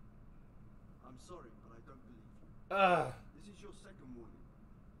 I'm sorry, but I don't believe you. This is your second warning.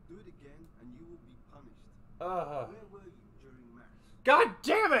 Do it again, and you will be punished. Where were you during Mass? God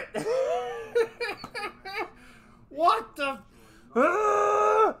damn it! What the?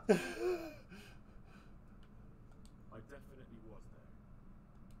 I definitely was there.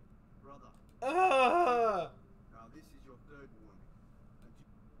 Brother, now this is your third warning. And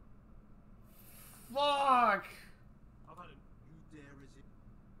Fuck! I've had you dare resist.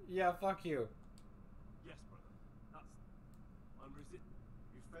 Yeah, fuck you. Yes, brother. I'm resisting.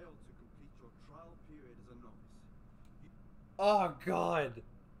 You failed to complete your trial period as a novice. Oh god.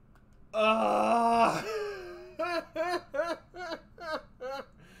 Ah.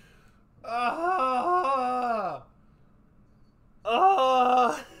 Ah.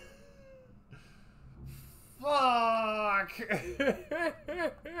 Ah. Fuck.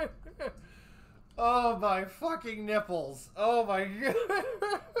 Oh my fucking nipples. Oh my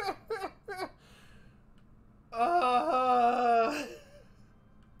god.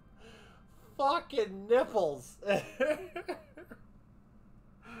 Fucking nipples.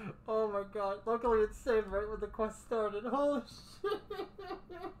 Oh my god. Luckily it saved right when the quest started. Holy shit.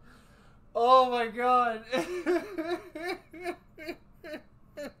 Oh my god.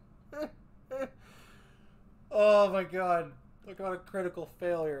 Oh my god. I got a critical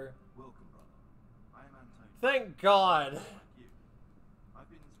failure. Welcome, brother. I am Antonio. Thank god. Like you. I've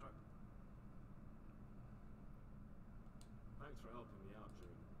been instructed. Thanks for helping me out,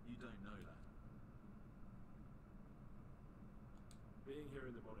 June. You don't know that. Being here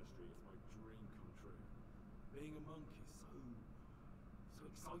in the monastery is my dream come true. Being a monk is so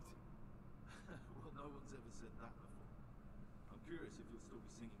exciting. Well, no one's ever said that before. I'm curious if you'll still be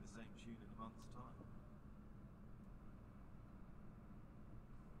singing the same tune in a month's time.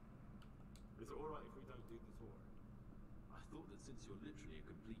 Is it alright if we don't do the tour? I thought that since you're literally a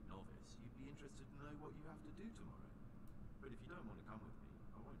complete novice, you'd be interested to know what you have to do tomorrow. But if you don't want to come with me,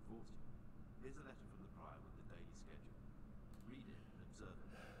 I won't force you. Here's a letter from the prior with the daily schedule. Read it and observe it.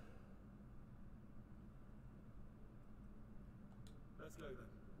 Let's go then.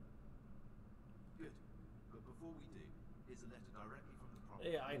 Good. But before we do, here's a letter directly from the prior.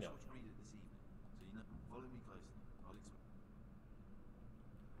 Yeah, I Make know. sure to read it this evening, so you know. Follow me closely. I'll explain.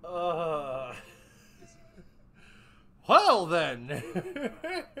 Listen, Well then. you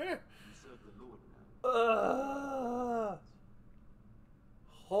serve the Lord now.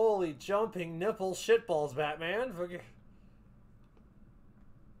 Holy jumping nipple shitballs, Batman.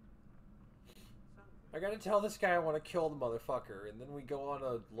 I gotta tell this guy I want to kill the motherfucker, and then we go on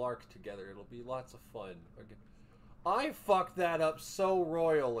a lark together. It'll be lots of fun. Okay. I fucked that up so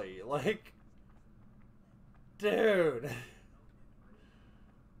royally. Like, dude.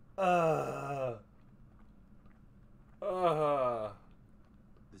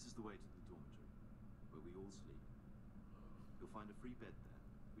 This is the way to the dormitory, where we all sleep. You'll find a free bed there,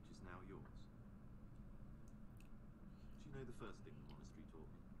 which is now yours. Do you know the first thing the monastery taught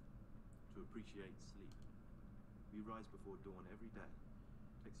me? To appreciate sleep. We rise before dawn every day.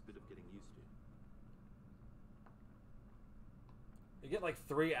 Takes a bit of getting used to. You get like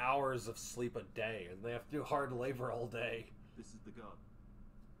 3 hours of sleep a day, and they have to do hard labor all day. This is the garden,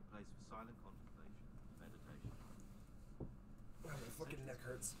 a place for silent contemplation, meditation. My fucking neck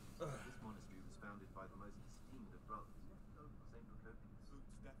hurts. This monastery was founded by the most esteemed of brothers, Saint Procopius.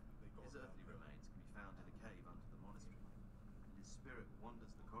 His earthly remains can be found in a cave under the monastery, and his spirit wanders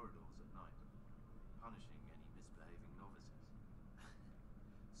the corridors at night, punishing any misbehaving novices.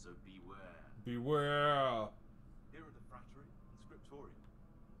 So beware. Beware. Here are the frattery and scriptorium,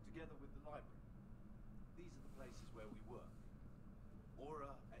 together with the library. These are the places where we work.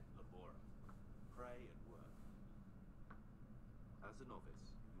 Ora et labora. Pray and work. As a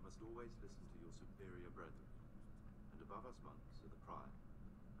novice, you must always listen to your superior brethren. And above us monks are the prior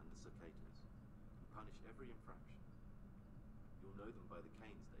and the Scheckels, who punish every infraction. You'll know them by the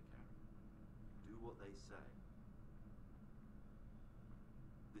canes they carry. Do what they say.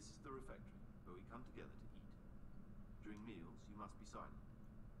 This is the refectory, where we come together to eat. During meals, you must be silent.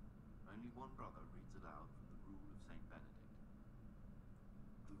 Only one brother reads aloud from the rule of Saint Benedict.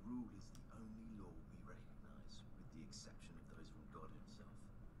 The rule is the only law we recognize, with the exception of those from God himself.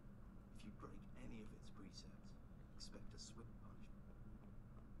 If you break any of its precepts, expect a swift punishment.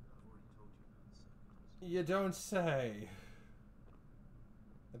 I've already told you about the circles. You don't say.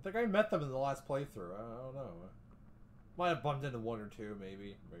 I think I met them in the last playthrough. I don't know. Might have bumped into one or two,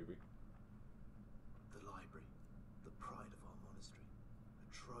 maybe. The library, the pride of our monastery, a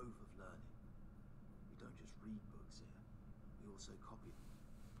trove of learning. We don't just read books here, we also copy them.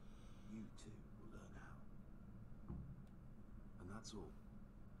 You too will learn how. And that's all.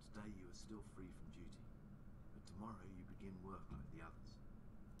 Today you are still free from duty, but tomorrow you begin work like the others.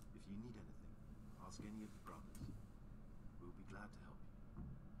 If you need anything, ask any of the brothers. We'll be glad to help you.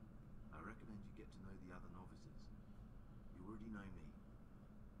 I recommend you get to know the other novices. You already know me.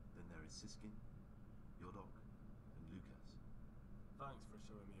 Then there is Siskin, Yodok, and Lucas. Thanks for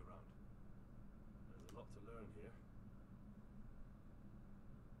showing me around. There's a lot to learn here.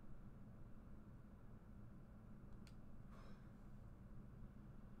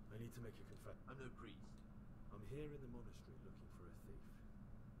 I need to make a confession. I'm no priest. I'm here in the monastery looking for a thief.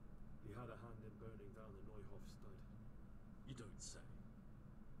 He had a hand in burning down the Neuhof stud. You don't say.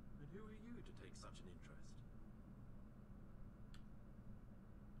 And who are you to take such an interest?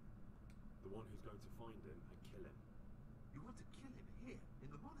 The one who's going to find him and kill him. You want to kill him here, in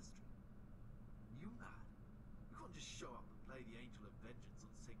the monastery? You mad? You can't just show up and play the angel of vengeance on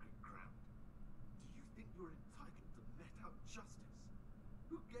sacred ground. Do you think you're entitled to met out justice?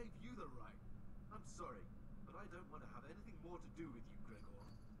 Who gave you the right? I'm sorry, but I don't want to have anything more to do with you, Gregor.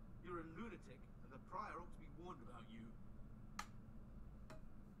 You're a lunatic, and the prior ought to be warned about you.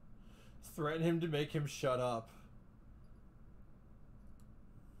 Threaten him to make him shut up.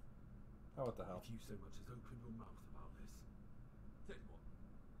 Oh, what the hell? If you so much as open your mouth about this. Tell you what,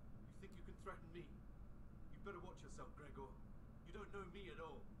 you think you can threaten me? You better watch yourself, Gregor. You don't know me at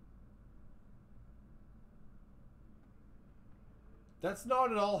all. That's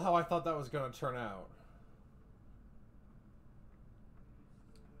not at all how I thought that was going to turn out.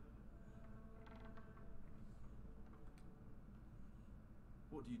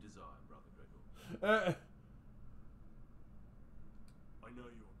 What do you desire, Brother Gregor? I know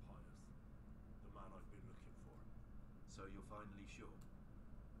you are pious. The man I've been looking for. So you're finally sure?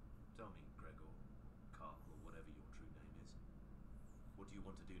 Tell me, Gregor, or Carl, or whatever your true name is. What do you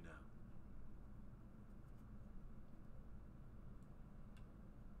want to do now?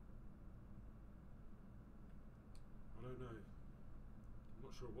 I don't know. I'm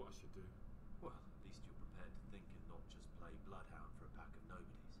not sure what I should do. Well, at least you're prepared to think and not just play bloodhound for a pack of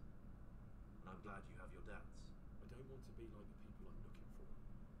nobodies. And I'm glad you have your doubts. I don't want to be like the people I'm looking for.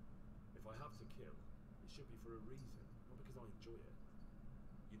 If I have to kill, it should be for a reason, not because I enjoy it.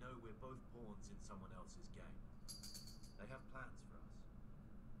 You know, we're both pawns in someone else's game. They have plans for us,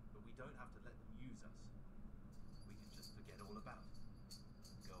 but we don't have to let them use us. We can just forget all about it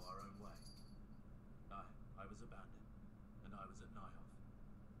and go our own way. I was a bandit, and I was at Nyhoff.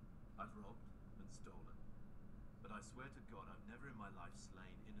 I've robbed and stolen, but I swear to God I've never in my life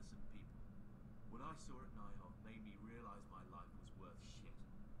slain innocent people. What I saw at Nyhoff made me realize my life was worth shit,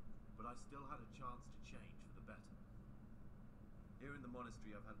 but I still had a chance to change for the better. Here in the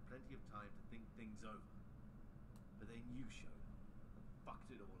monastery I've had plenty of time to think things over, but then you showed up and fucked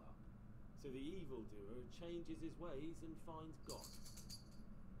it all up. So the evildoer changes his ways and finds God.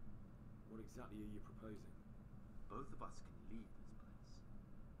 What exactly are you proposing? Both of us can leave this place.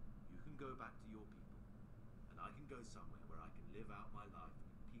 You can go back to your people, and I can go somewhere where I can live out my life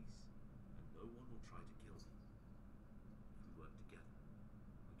in peace, and no one will try to kill me. If we work together,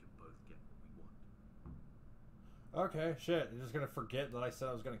 we can both get what we want. Okay, shit. You're just gonna forget that I said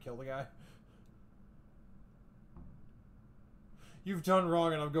I was gonna kill the guy? You've done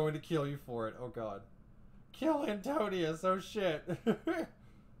wrong and I'm going to kill you for it. Oh god. Kill Antonius! Oh shit.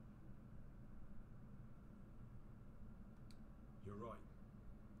 You're right.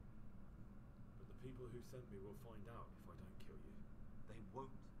 But the people who sent me will find out if I don't kill you. They won't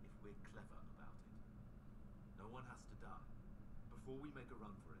if we're clever about it. No one has to die. Before we make a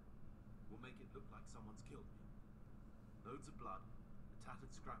run for it, we'll make it look like someone's killed me. Loads of blood, a tattered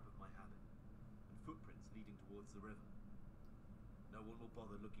scrap of my habit, and footprints leading towards the river. No one will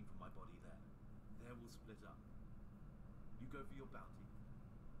bother looking for my body there. There we'll split up. You go for your bounty,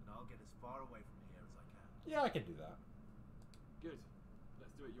 and I'll get as far away from here as I can. Yeah, I can do that. Good.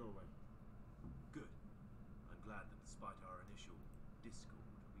 Let's do it your way. Good. I'm glad that despite our initial discord,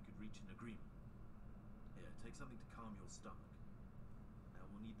 we could reach an agreement. Here, take something to calm your stomach. Now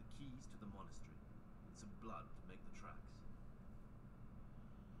we'll need the keys to the monastery, and some blood to make the tracks.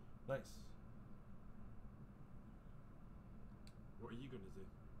 Nice. What are you going to do?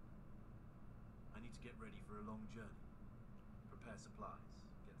 I need to get ready for a long journey. Prepare supplies,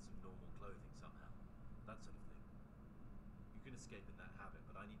 get some normal clothing somehow. That sort of thing. You can escape in that habit,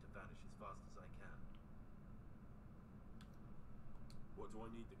 but I need to vanish as fast as I can. What do I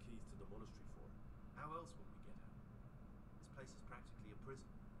need the keys to the monastery for? How else will we get out? This place is practically a prison.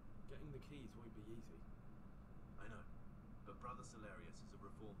 Getting the keys won't be easy. I know, but Brother Salarius is a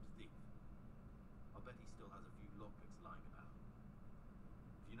reformed thief. I'll bet he still has a few lockpicks lying about.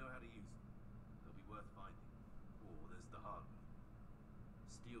 If you know how to use them, they'll be worth finding. Or there's the hard way.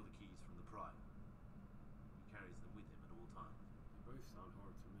 Steal the keys from the prior. He carries them with him at all times. They both sound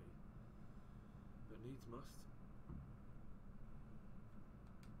hard to me. But needs must.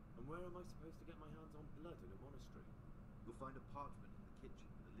 And where am I supposed to get my hands on blood in a monastery? You'll find a parchment in the kitchen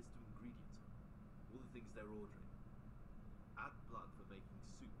with a list of ingredients on it. All the things they're ordering. Add blood for making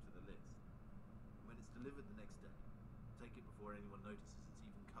soup to the list. And when it's delivered the next day, take it before anyone notices it's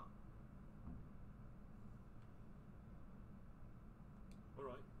even come.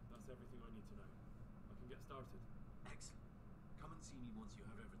 Alright, that's everything I need to know. I can get started. Excellent. Come and see me once you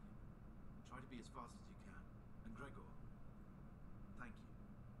have everything. Try to be as fast as you can. And Gregor, thank you.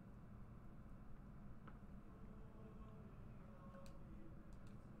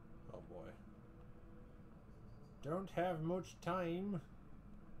 Oh boy. Don't have much time.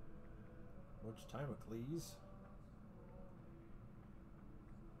 Much time, please.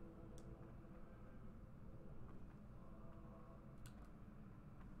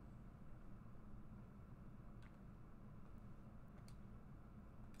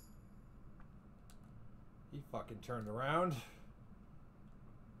 He fucking turned around.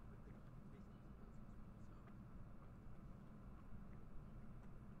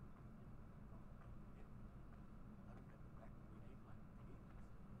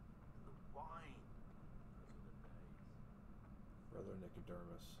 Brother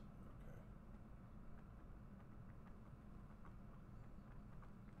Nicodemus. Okay.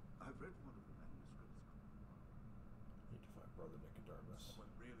 I've read one of the manuscripts. Need to find Brother Nicodemus.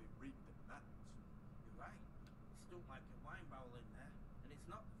 Someone really reeked at that. You're right. It's still like a wine barrel in there, and it's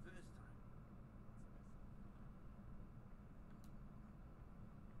not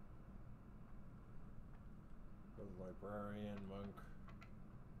Librarian, monk.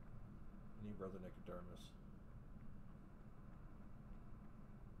 Any brother Nicodermus.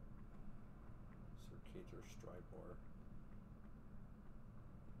 Circator Stribor.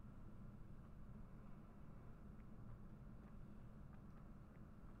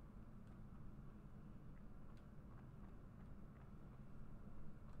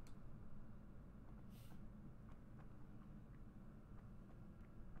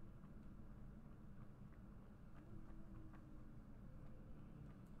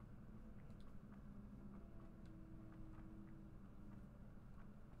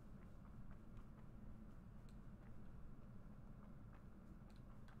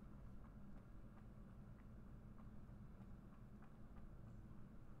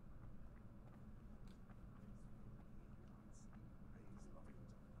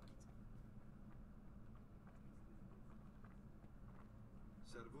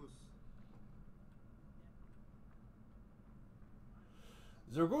 Servus.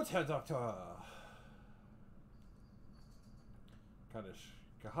 Sehr gut, Herr Doktor. Kann ich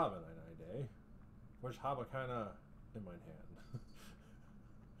gehaben eine Idee. Ich habe keine in mein Hand.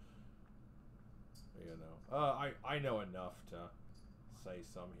 You know. I know enough to say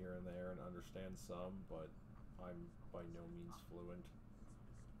some here and there and understand some, but I'm by no means fluent.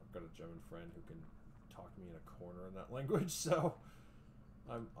 I've got a German friend who can talk me in a corner in that language, so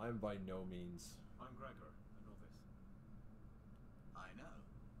I'm by no means. I'm Gregor, a novice. I know.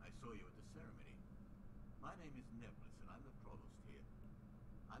 I saw you at the ceremony. My name is Neblis, and I'm the provost here.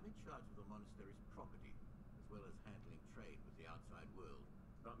 I'm in charge of the monastery's property, as well as handling trade with the outside world.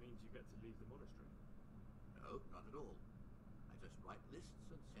 That means you get to leave the monastery. No, not at all. I just write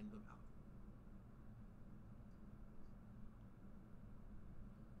lists and send them out.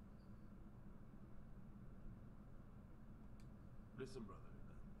 Listen, brother.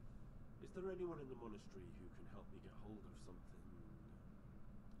 Is there anyone in the monastery who can help me get hold of something...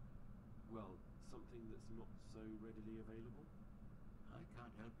 well, something that's not so readily available? I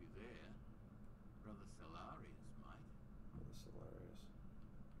can't help you there. Brother Salarius might. Brother Salarius.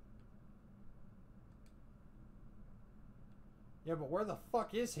 Yeah, but where the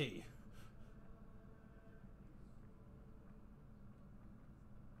fuck is he?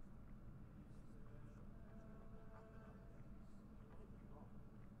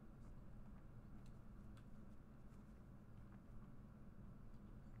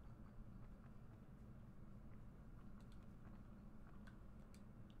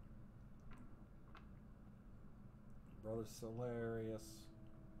 Brother Salarius.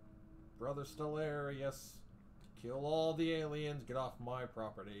 Brother Stellarius. Kill all the aliens. Get off my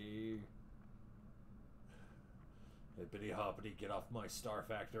property. Hippity hoppity, get off my star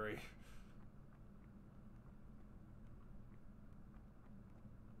factory.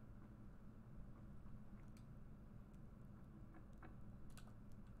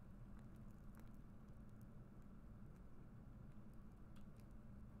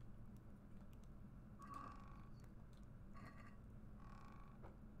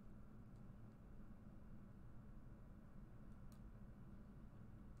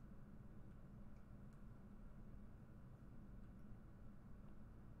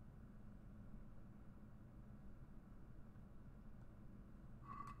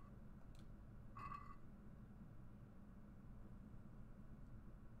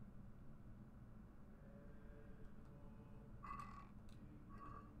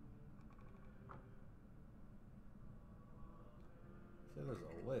 See, there's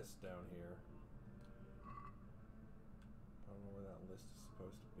a list down here. I don't know where that list is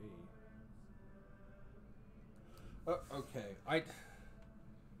supposed to be. Oh, okay. I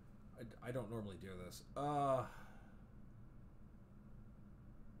don't normally do this.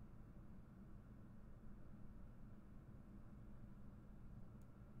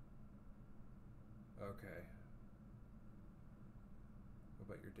 Okay. What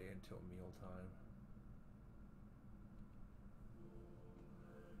about your day until mealtime?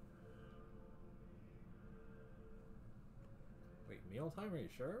 Wait, mealtime? Are you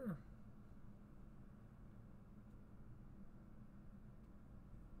sure?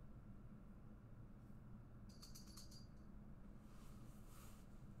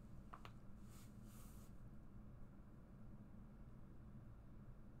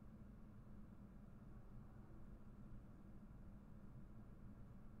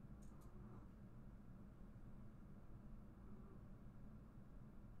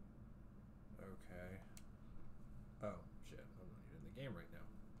 Okay. Oh, shit. I'm not even in the game right now.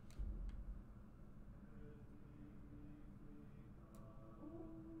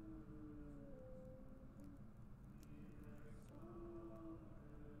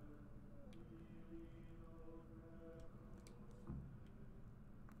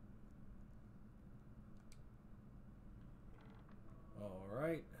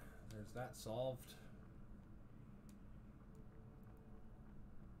 Is that solved?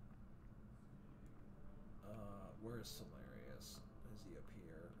 Where's Solarius? Is he up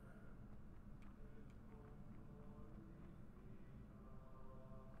here?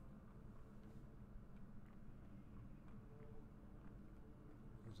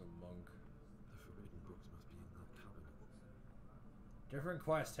 There's a monk. The forbidden books must be in that cabinet. Different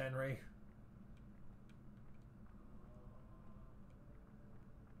quest, Henry.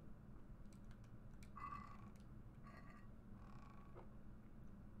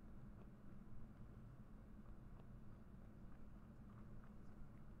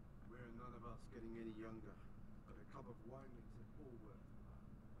 We're none of us getting any younger, but a cup of wine makes it all worth it.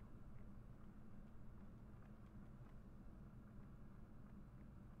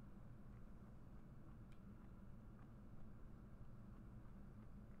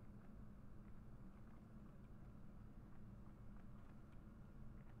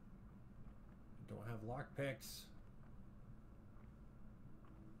 Don't have lockpicks.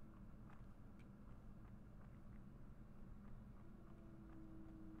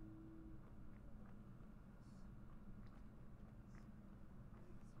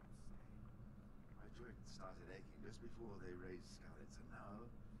 My joints started aching just before they raised scallots, and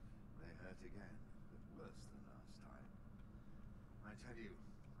now they hurt again, but worse than last time. I tell you,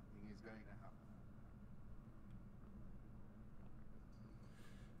 something is going to happen.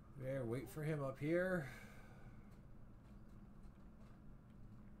 There, wait for him up here.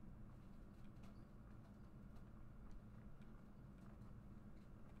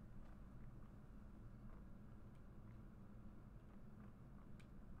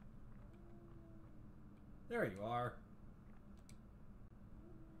 There you are.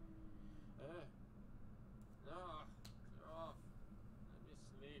 No, get off. Let me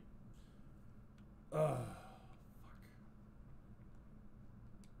sleep. Fuck.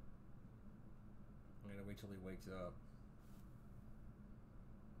 I'm gonna wait till he wakes up.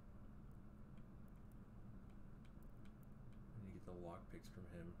 I need to get the lockpicks from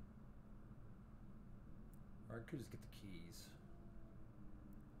him. Or I could just get the keys.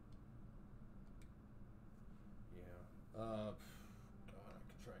 Yeah. God, I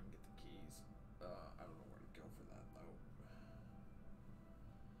could try and get the keys. I don't know where to go for that though.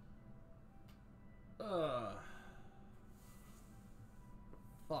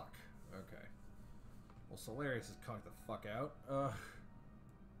 Fuck. Okay. Well, Solarius is conked the fuck out. So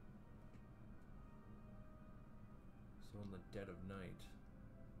in the dead of night.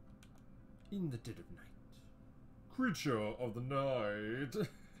 In the dead of night. Creature of the night.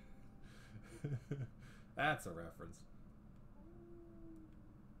 That's a reference.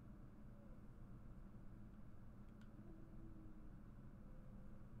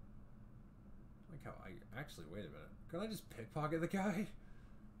 Like how I actually, wait a minute. Could I just pickpocket the guy?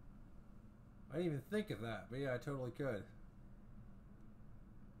 I didn't even think of that, but yeah, I totally could.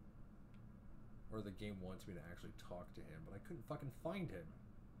 Or the game wants me to actually talk to him, but I couldn't fucking find him.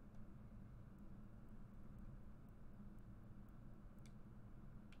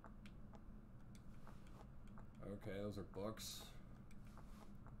 Okay, those are books.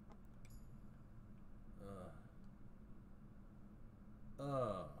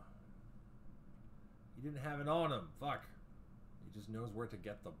 He didn't have it on him. Fuck. He just knows where to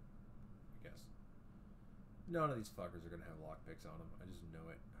get them. I guess. None of these fuckers are gonna have lockpicks on them. I just know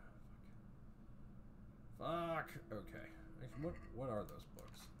it. Fuck. Okay. Actually, what are those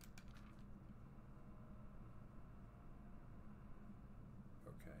books?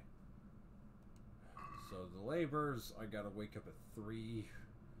 Okay. So the labors, I gotta wake up at 3.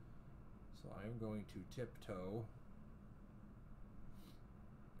 So I am going to tiptoe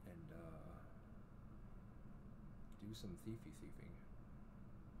and do some thieving.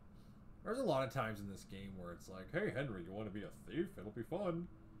 There's a lot of times in this game where it's like, hey Henry, you want to be a thief? It'll be fun.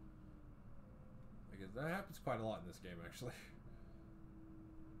 Like, that happens quite a lot in this game, actually.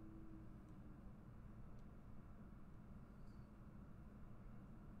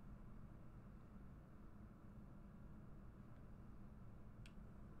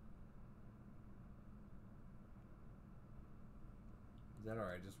 Is that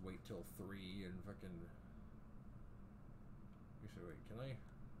alright? Just wait till 3 and fucking... Actually, wait, can I...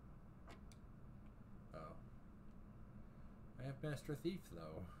 Oh. I have Master Thief,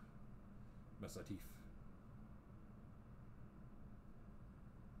 though. Master Thief.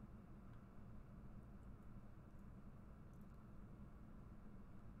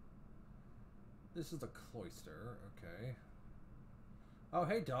 This is the cloister, okay. Oh,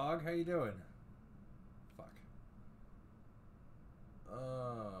 hey dog, how you doing? Fuck.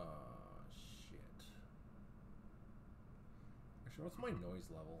 Shit. Actually, what's my noise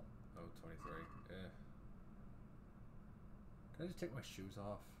level? Oh, 23. Eh. Can I just take my shoes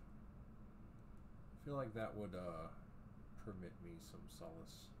off? I feel like that would permit me some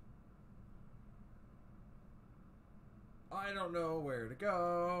solace. I don't know where to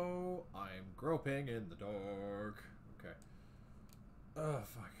go. I'm groping in the dark. Okay. Oh,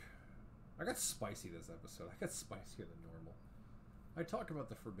 fuck. I got spicy this episode. I got spicier than normal. I talk about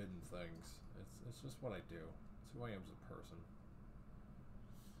the forbidden things. It's just what I do. It's who I am as a person.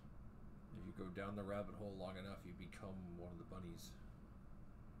 If you go down the rabbit hole long enough, you become one of the bunnies.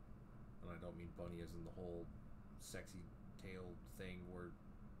 And I don't mean bunny as in the whole sexy tail thing where,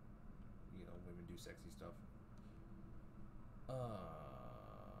 you know, women do sexy stuff.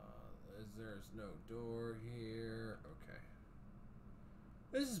 There's no door here. Okay.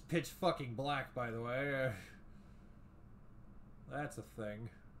 This is pitch fucking black, by the way. That's a thing.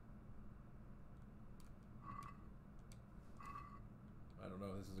 I don't know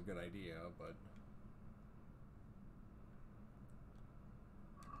if this is a good idea, but...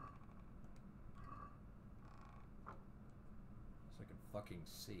 so I can fucking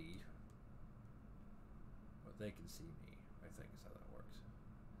see. But they can see me, I think is how that works.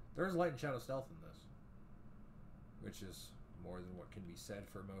 There's light and shadow stealth in this. Which is more than what can be said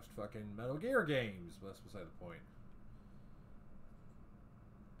for most fucking Metal Gear games, but that's beside the point.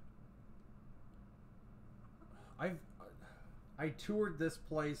 I toured this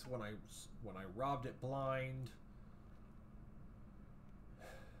place when I robbed it blind,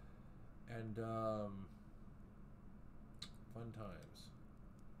 and fun times.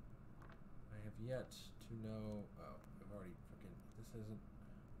 I have yet to know. Oh, I've already fucking. This isn't.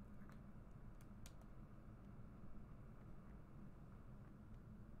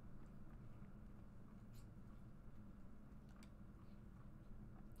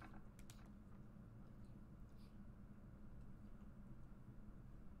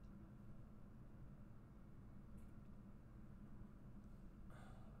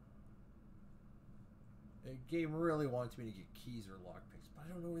 The game really wants me to get keys or lockpicks, but I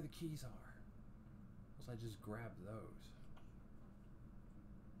don't know where the keys are. Unless I just grab those.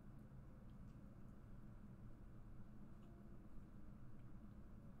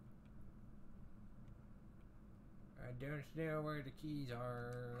 I don't know where the keys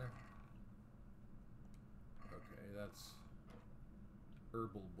are. Okay, that's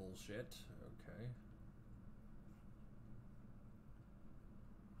herbal bullshit. Okay.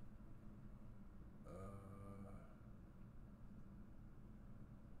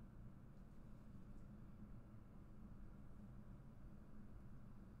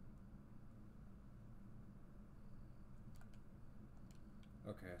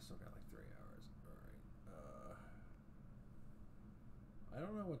 Okay, I still got like 3 hours. Alright. I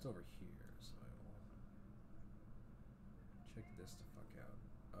don't know what's over here, so I will check this the fuck out.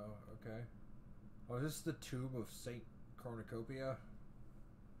 Oh, okay. Oh, is this the tomb of Saint Cornucopia?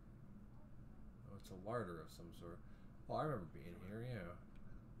 Oh, it's a larder of some sort. Oh, I remember being here, yeah.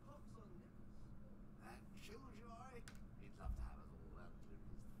 That shows you, alright? He'd love to have us all out doing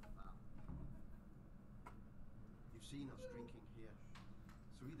his fun. You've seen us drinking here.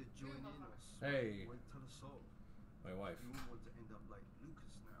 So either join in or Hey. wait till the soul. My wife. You all want to end up like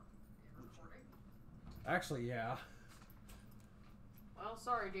Lucas now. Don't you? Actually, yeah. Well,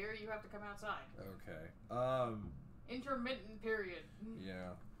 sorry, dear. You have to come outside. Okay. Intermittent period.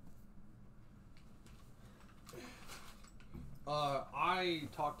 Yeah. I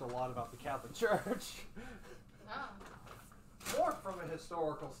talked a lot about the Catholic Church. Ah. More from a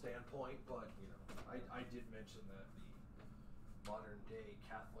historical standpoint, but, you know, I did mention that the modern day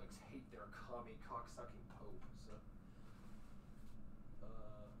Catholics hate their commie cocksucking Pope, so.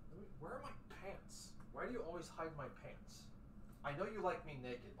 Where are my pants? Why do you always hide my pants? I know you like me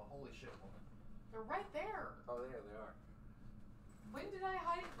naked, but holy shit, woman. They're right there. Oh, yeah, they are. When did I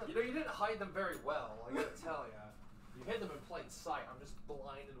hide them? You know, you didn't hide them very well, I gotta tell ya. You hid them in plain sight. I'm just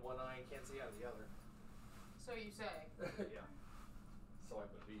blind in one eye and can't see out of the other. So you say. Yeah. So I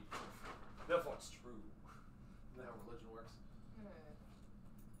believe. Therefore it's true. Isn't that how religion works?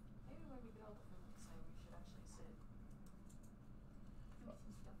 Maybe when we get all the food next time, we should actually sit. Do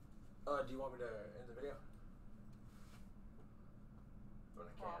some stuff. Do you want me to end the video? When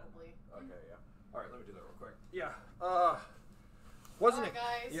I can. Probably. Okay, yeah. Alright, let me do that real quick. Yeah. Wasn't it?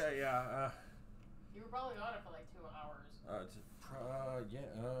 Guys. Yeah. You were probably on it for like 2 hours.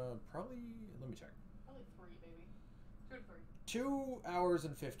 Probably. Let me check. Probably 3, maybe. 2 to 3. 2 hours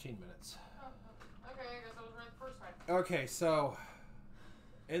and 15 minutes. Okay, I guess I was right the first time. Okay, so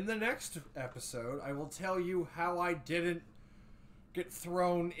in the next episode, I will tell you how I didn't get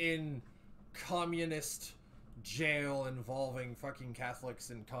thrown in communist jail involving fucking Catholics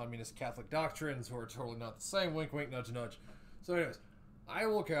and communist Catholic doctrines who are totally not the same. Wink, wink, nudge, nudge. So, anyways, I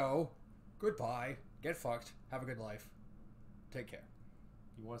will go. Goodbye. Get fucked. Have a good life. Take care.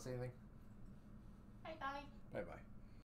 You want to say anything?